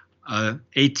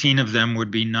 18 of them would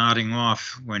be nodding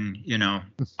off when,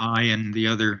 I and the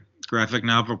other graphic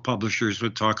novel publishers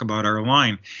would talk about our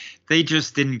line. They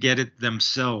just didn't get it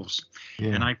themselves.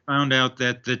 Yeah. And I found out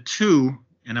that the two,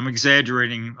 and I'm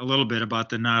exaggerating a little bit about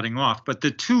the nodding off, but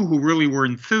the two who really were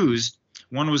enthused,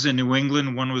 one was in New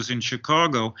England, one was in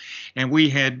Chicago, and we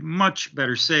had much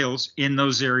better sales in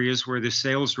those areas where the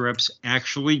sales reps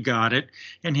actually got it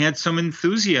and had some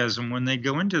enthusiasm when they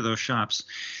go into those shops.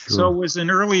 Sure. So it was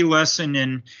an early lesson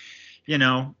in,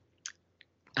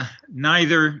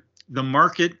 neither the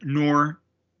market nor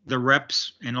the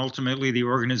reps and ultimately the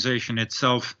organization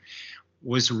itself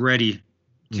was ready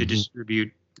to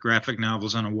distribute graphic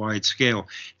novels on a wide scale.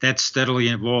 That steadily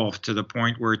evolved to the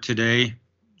point where today,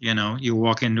 you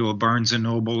walk into a Barnes &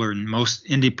 Noble or most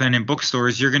independent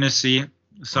bookstores, you're going to see a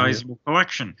sizable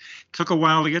collection. It took a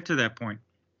while to get to that point.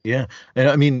 Yeah. And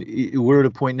I mean, we're at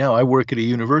a point now, I work at a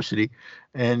university,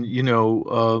 and,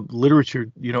 literature,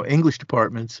 English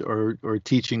departments are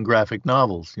teaching graphic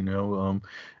novels,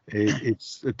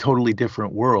 it's a totally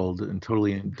different world and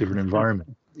totally different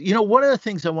environment. One of the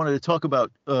things I wanted to talk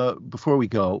about before we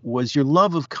go was your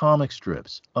love of comic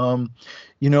strips.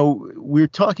 We're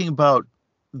talking about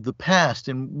the past,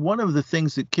 and one of the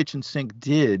things that Kitchen Sink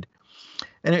did,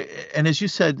 and as you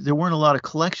said, there weren't a lot of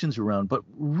collections around, but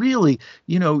really,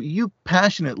 you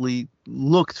passionately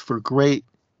looked for great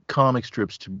comic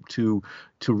strips to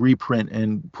reprint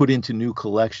and put into new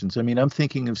collections. I mean, I'm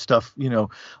thinking of stuff,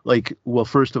 like, well,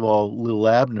 first of all, Little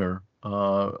Abner,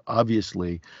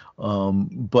 obviously,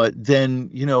 but then,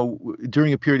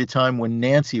 during a period of time when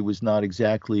Nancy was not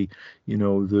exactly,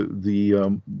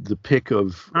 the pick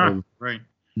of Right.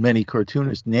 many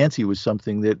cartoonists. Nancy was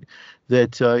something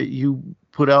that you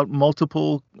put out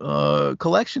multiple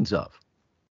collections of.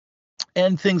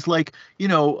 And things like,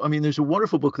 I mean, there's a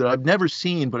wonderful book that I've never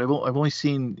seen, but I've only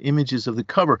seen images of the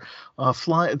cover.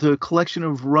 The collection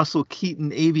of Russell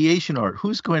Keaton aviation art.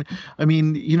 I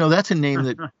mean, that's a name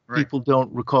that Right. people don't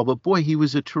recall, but boy, he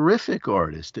was a terrific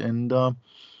artist. And,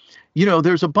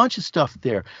 there's a bunch of stuff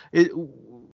there.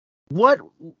 What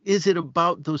is it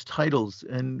about those titles,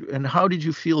 and how did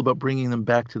you feel about bringing them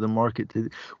back to the market?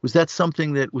 Was that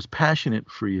something that was passionate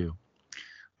for you?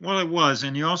 Well, it was.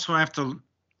 And you also have to,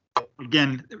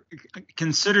 again,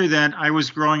 consider that I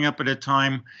was growing up at a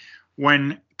time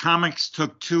when comics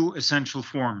took two essential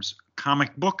forms: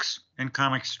 comic books and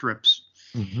comic strips.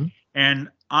 Mm-hmm. And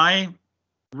I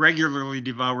regularly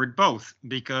devoured both,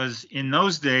 because in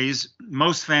those days,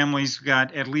 most families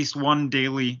got at least one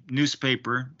daily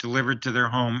newspaper delivered to their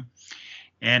home.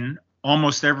 And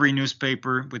almost every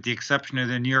newspaper, with the exception of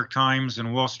the New York Times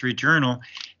and Wall Street Journal,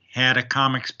 had a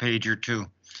comics page or two.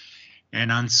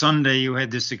 And on Sunday, you had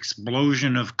this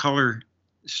explosion of color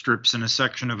strips in a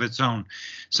section of its own.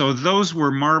 So those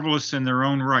were marvelous in their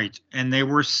own right. And they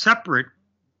were separate,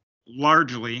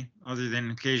 largely, other than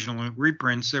occasional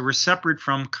reprints, they were separate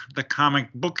from the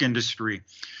comic book industry,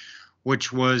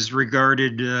 which was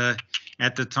regarded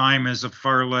at the time as a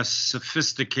far less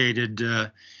sophisticated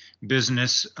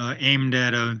business aimed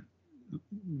at a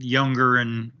younger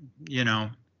and,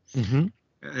 Mm-hmm.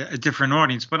 a different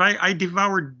audience. But I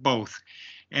devoured both.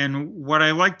 And what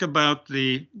I liked about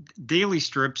the daily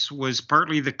strips was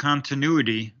partly the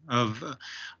continuity of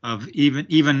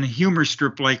even humor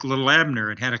strip like Little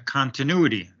Abner. It had a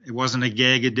continuity. It wasn't a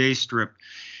gag a day strip.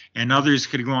 And others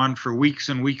could go on for weeks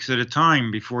and weeks at a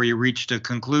time before you reached a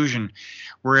conclusion.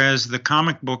 Whereas the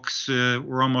comic books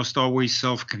were almost always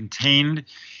self-contained.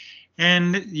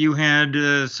 And you had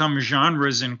some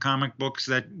genres in comic books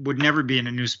that would never be in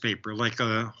a newspaper, like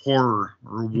a horror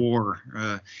or war.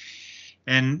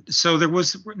 And so there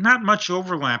was not much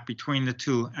overlap between the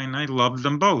two, and I loved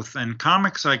them both. And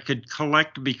comics I could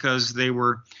collect because they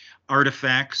were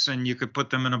artifacts and you could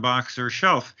put them in a box or a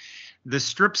shelf. The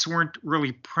strips weren't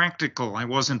really practical. I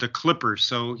wasn't a clipper,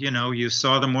 so, you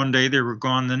saw them one day, they were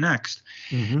gone the next.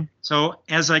 Mm-hmm. So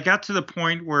as I got to the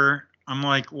point where I'm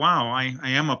like, wow, I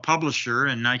am a publisher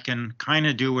and I can kind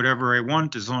of do whatever I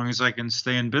want as long as I can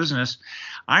stay in business,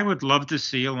 I would love to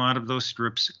see a lot of those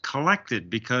strips collected,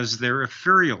 because they're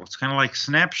ethereal. It's kind of like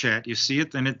Snapchat. You see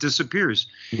it, then it disappears.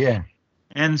 Yeah.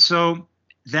 And so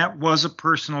that was a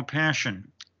personal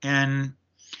passion. And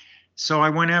so I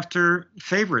went after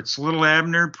favorites. Little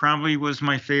Abner probably was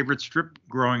my favorite strip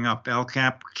growing up. Al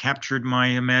Cap captured my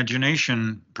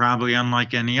imagination probably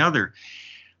unlike any other.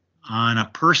 On a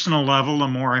personal level, the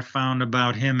more I found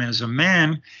about him as a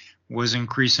man was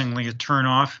increasingly a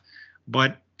turnoff.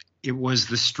 But it was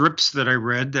the strips that I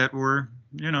read that were,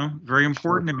 very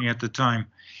important to me at the time.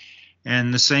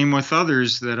 And the same with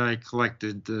others that I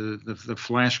collected, the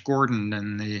Flash Gordon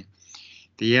and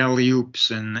the alley-oops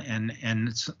and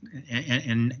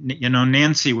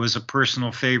Nancy was a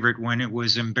personal favorite when it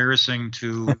was embarrassing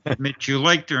to admit you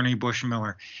liked Ernie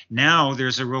Bushmiller. Now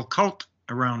there's a real cult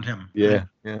around him. Yeah.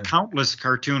 Countless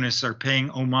cartoonists are paying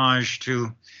homage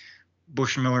to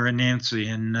Bushmiller and Nancy.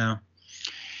 And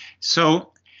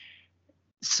so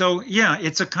yeah,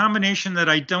 it's a combination that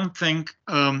I don't think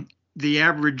the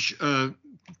average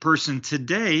person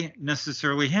today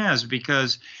necessarily has,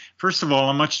 because first of all,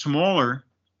 a much smaller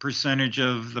percentage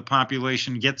of the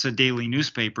population gets a daily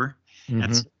newspaper. Mm-hmm.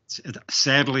 That's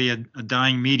sadly a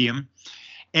dying medium.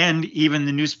 And even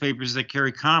the newspapers that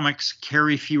carry comics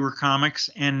carry fewer comics,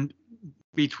 and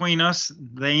between us,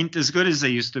 they ain't as good as they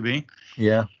used to be.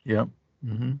 Yeah.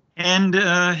 Mm-hmm. And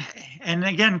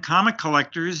again, comic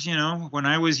collectors, when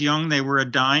I was young, they were a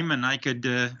dime, and I could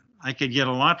get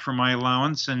a lot for my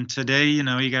allowance. And today,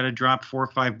 you got to drop $4 or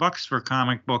 $5 for a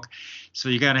comic book, so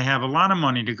you got to have a lot of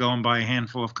money to go and buy a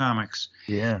handful of comics.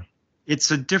 Yeah,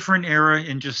 it's a different era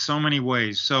in just so many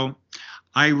ways. So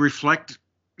I reflect,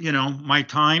 my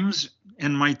times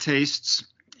and my tastes,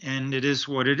 and it is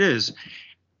what it is.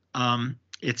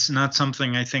 It's not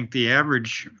something I think the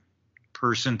average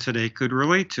person today could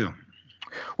relate to.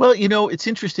 Well, it's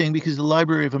interesting because the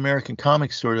Library of American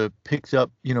Comics sort of picked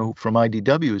up, from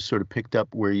IDW, has sort of picked up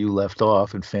where you left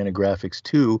off, and Fantagraphics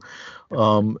too.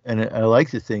 And I like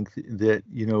to think that,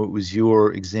 it was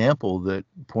your example that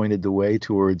pointed the way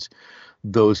towards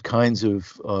those kinds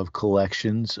of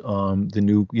collections,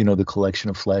 the collection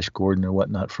of Flash Gordon or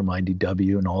whatnot from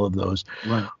IDW and all of those.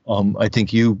 Right. I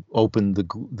think you opened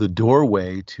the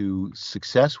doorway to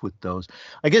success with those.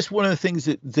 I guess one of the things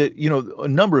that a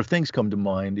number of things come to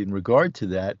mind in regard to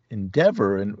that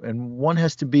endeavor, and one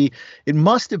has to be, it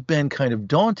must have been kind of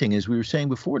daunting, as we were saying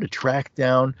before, to track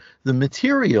down the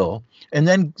material and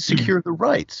then secure the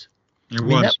rights. That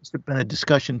must have been a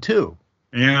discussion too.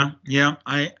 Yeah.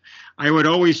 I would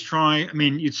always try. I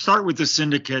mean, you'd start with the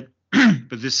syndicate,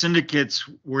 but the syndicates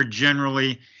were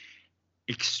generally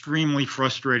extremely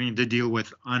frustrating to deal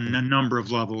with on a number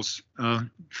of levels.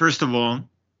 First of all,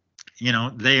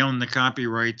 they own the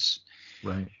copyrights,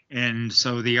 right? And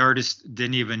so the artist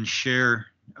didn't even share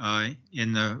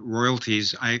in the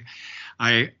royalties. I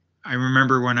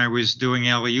remember when I was doing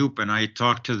Alley Oop, and I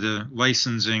talked to the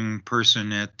licensing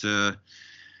person at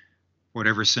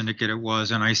whatever syndicate it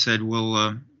was, and I said,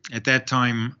 well, at that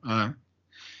time,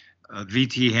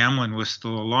 V.T. Hamlin was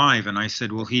still alive, and I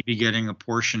said, will he be getting a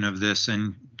portion of this?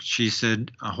 And she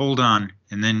said, hold on.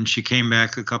 And then she came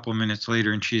back a couple of minutes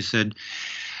later, and she said,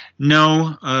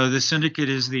 no, the syndicate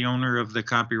is the owner of the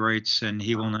copyrights, and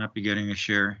he will not be getting a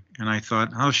share. And I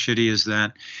thought, how shitty is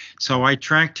that? So I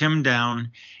tracked him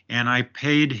down, and I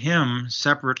paid him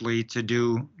separately to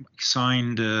do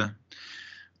signed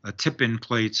tip-in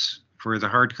plates for the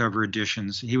hardcover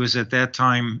editions. He was at that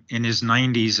time in his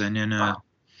 90s and in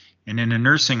a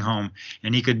nursing home,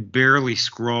 and he could barely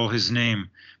scrawl his name,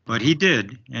 but he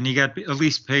did, and he got at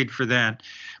least paid for that.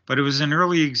 But it was an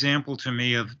early example to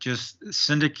me of just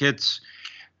syndicates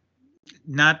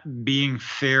not being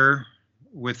fair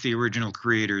with the original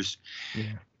creators.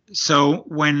 Yeah. So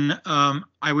when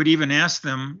I would even ask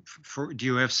them, do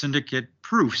you have syndicate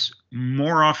proofs?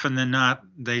 More often than not,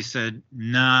 they said,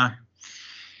 nah.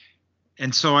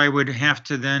 And so I would have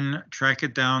to then track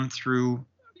it down through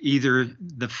either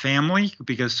the family,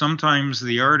 because sometimes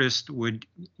the artist would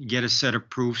get a set of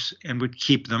proofs and would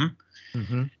keep them.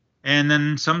 Mm-hmm. And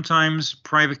then sometimes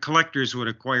private collectors would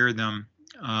acquire them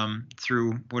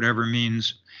through whatever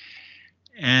means.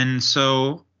 And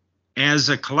so as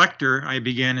a collector, I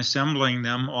began assembling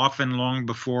them often long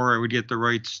before I would get the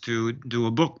rights to do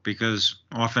a book, because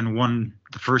often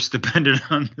the first depended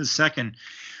on the second.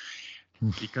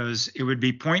 Because it would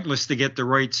be pointless to get the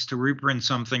rights to reprint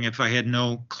something if I had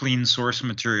no clean source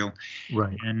material.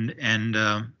 Right. And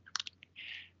I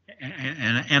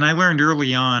learned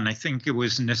early on, I think it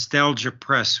was Nostalgia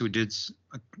Press who did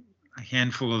a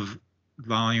handful of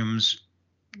volumes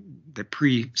that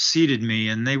preceded me,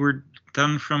 and they were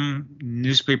done from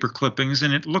newspaper clippings,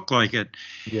 and it looked like it.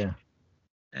 Yeah.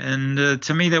 And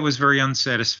to me, that was very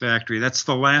unsatisfactory. That's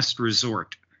the last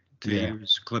resort to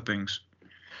use clippings.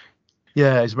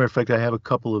 Yeah, as a matter of fact, I have a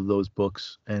couple of those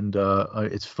books, and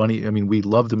it's funny. I mean, we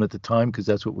loved them at the time because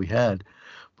that's what we had,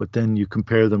 but then you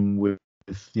compare them with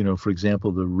for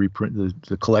example, the reprint,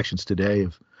 the collections today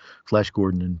of Flash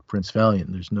Gordon and Prince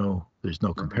Valiant. There's no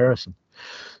comparison.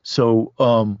 So,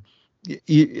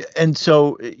 and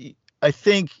so I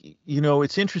think,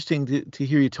 it's interesting to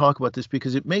hear you talk about this,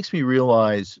 because it makes me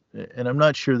realize, and I'm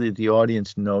not sure that the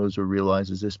audience knows or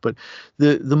realizes this, but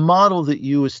the model that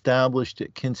you established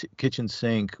at Kitchen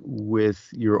Sink with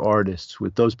your artists,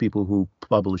 with those people who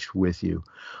published with you,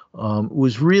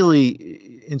 was really,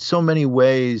 in so many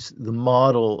ways, the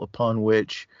model upon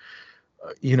which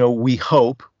we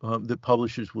hope that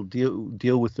publishers will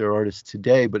deal with their artists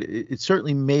today. But it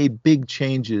certainly made big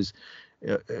changes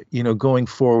going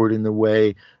forward in the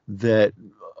way that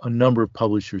a number of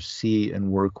publishers see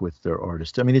and work with their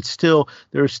artists. I mean,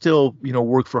 there are still,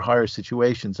 work for hire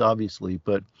situations, obviously,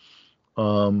 but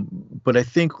I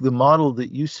think the model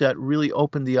that you set really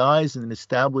opened the eyes and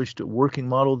established a working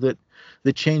model that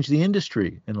changed the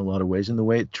industry in a lot of ways, in the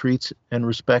way it treats and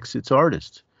respects its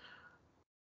artists.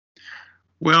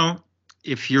 Well,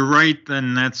 if you're right,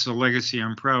 then that's a legacy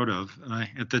I'm proud of.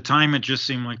 At the time, it just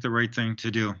seemed like the right thing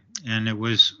to do. And it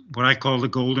was what I call the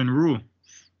golden rule.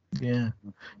 Yeah.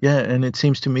 And it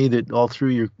seems to me that all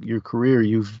through your career,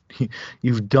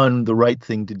 you've done the right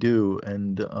thing to do.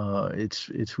 And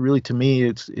it's really, to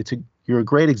me, you're a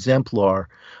great exemplar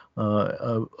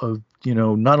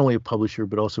not only a publisher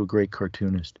but also a great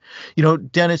cartoonist.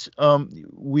 Dennis,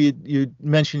 you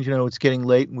mentioned it's getting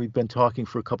late and we've been talking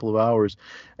for a couple of hours,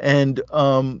 and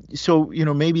so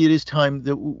maybe it is time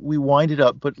that we wind it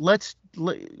up. But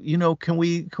can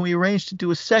we arrange to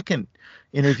do a second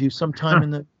interview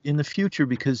sometime in the future,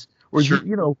 because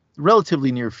Sure.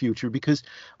 Relatively near future, because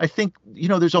I think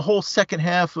there's a whole second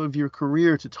half of your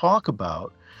career to talk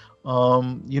about.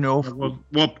 We'll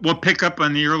pick up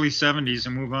on the early 70s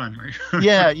and move on, right?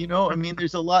 Yeah,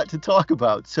 there's a lot to talk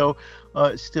about. So,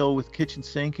 still with Kitchen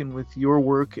Sink and with your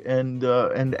work and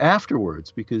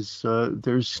afterwards, because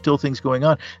there's still things going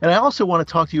on. And I also want to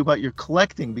talk to you about your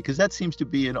collecting, because that seems to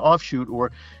be an offshoot,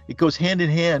 or it goes hand in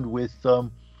hand with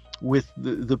the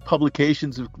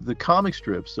publications of the comic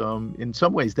strips. In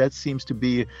some ways, that seems to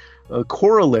be a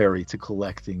corollary to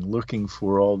collecting, looking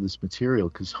for all this material,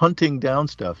 because hunting down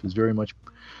stuff is very much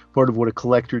part of what a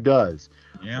collector does.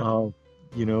 Yeah.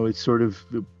 It's sort of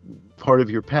part of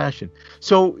your passion.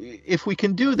 So if we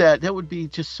can do that, that would be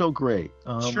just so great.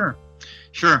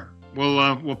 Sure.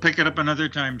 We'll pick it up another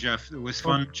time, Jeff. It was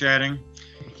fun chatting.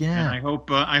 Yeah.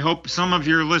 And I hope some of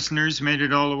your listeners made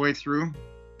it all the way through.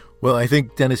 Well, I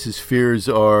think Dennis's fears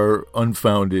are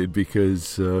unfounded,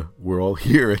 because we're all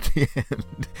here at the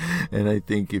end. And I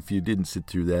think if you didn't sit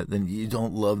through that, then you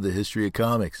don't love the history of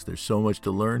comics. There's so much to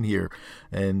learn here,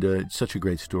 and it's such a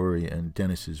great story. And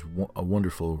Dennis is a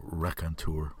wonderful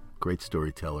raconteur, great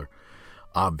storyteller.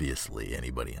 Obviously,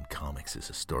 anybody in comics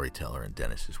is a storyteller, and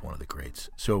Dennis is one of the greats.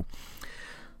 So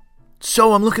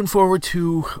I'm looking forward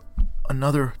to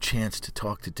another chance to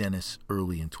talk to Dennis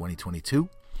early in 2022.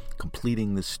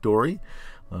 Completing this story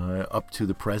up to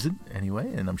the present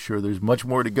anyway, and I'm sure there's much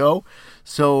more to go,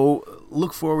 so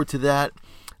look forward to that.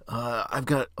 I've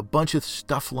got a bunch of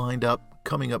stuff lined up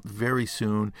coming up very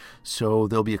soon, so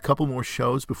there'll be a couple more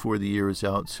shows before the year is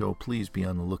out, so please be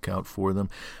on the lookout for them.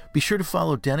 Be sure to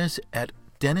follow Dennis at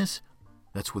Dennis,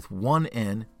 that's with one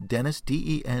N, Dennis,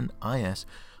 DENIS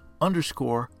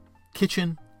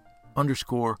 _kitchen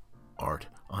 _art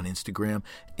on Instagram,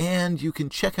 and you can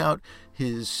check out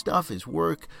his stuff, his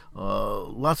work,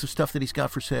 lots of stuff that he's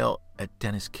got for sale at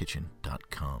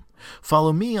DennisKitchen.com.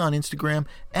 Follow me on Instagram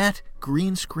at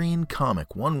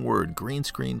GreenscreenComic, one word,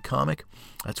 GreenscreenComic.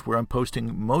 That's where I'm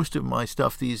posting most of my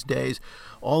stuff these days,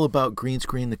 all about Green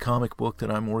Screen, the comic book that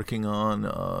I'm working on,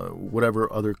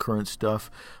 whatever other current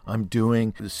stuff I'm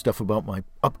doing, stuff about my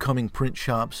upcoming print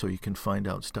shop, so you can find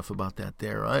out stuff about that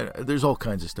there. There's all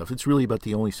kinds of stuff. It's really about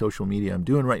the only social media I'm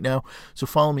doing right now, so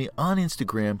follow me on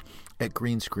Instagram at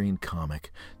Green Screen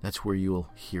Comic. That's where you'll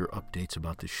hear updates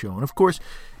about the show. And of course,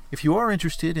 if you are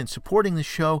interested in supporting the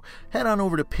show, head on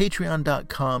over to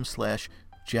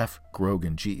patreon.com/Jeff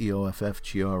Grogan,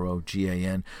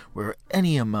 GEOFFGROGAN, where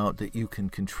any amount that you can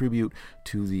contribute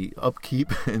to the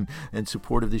upkeep and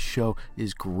support of this show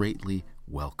is greatly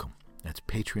welcome. That's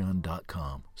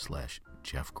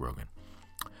patreon.com/Jeff Grogan.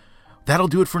 That'll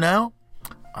do it for now.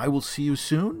 I will see you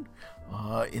soon.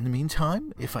 In the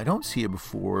meantime, if I don't see you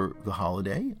before the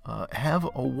holiday, have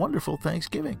a wonderful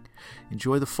Thanksgiving.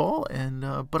 Enjoy the fall,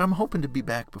 but I'm hoping to be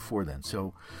back before then,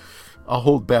 so I'll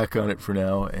hold back on it for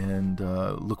now, and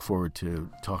look forward to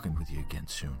talking with you again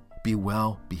soon. Be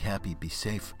well, be happy, be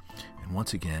safe, and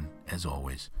once again, as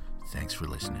always, thanks for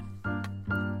listening.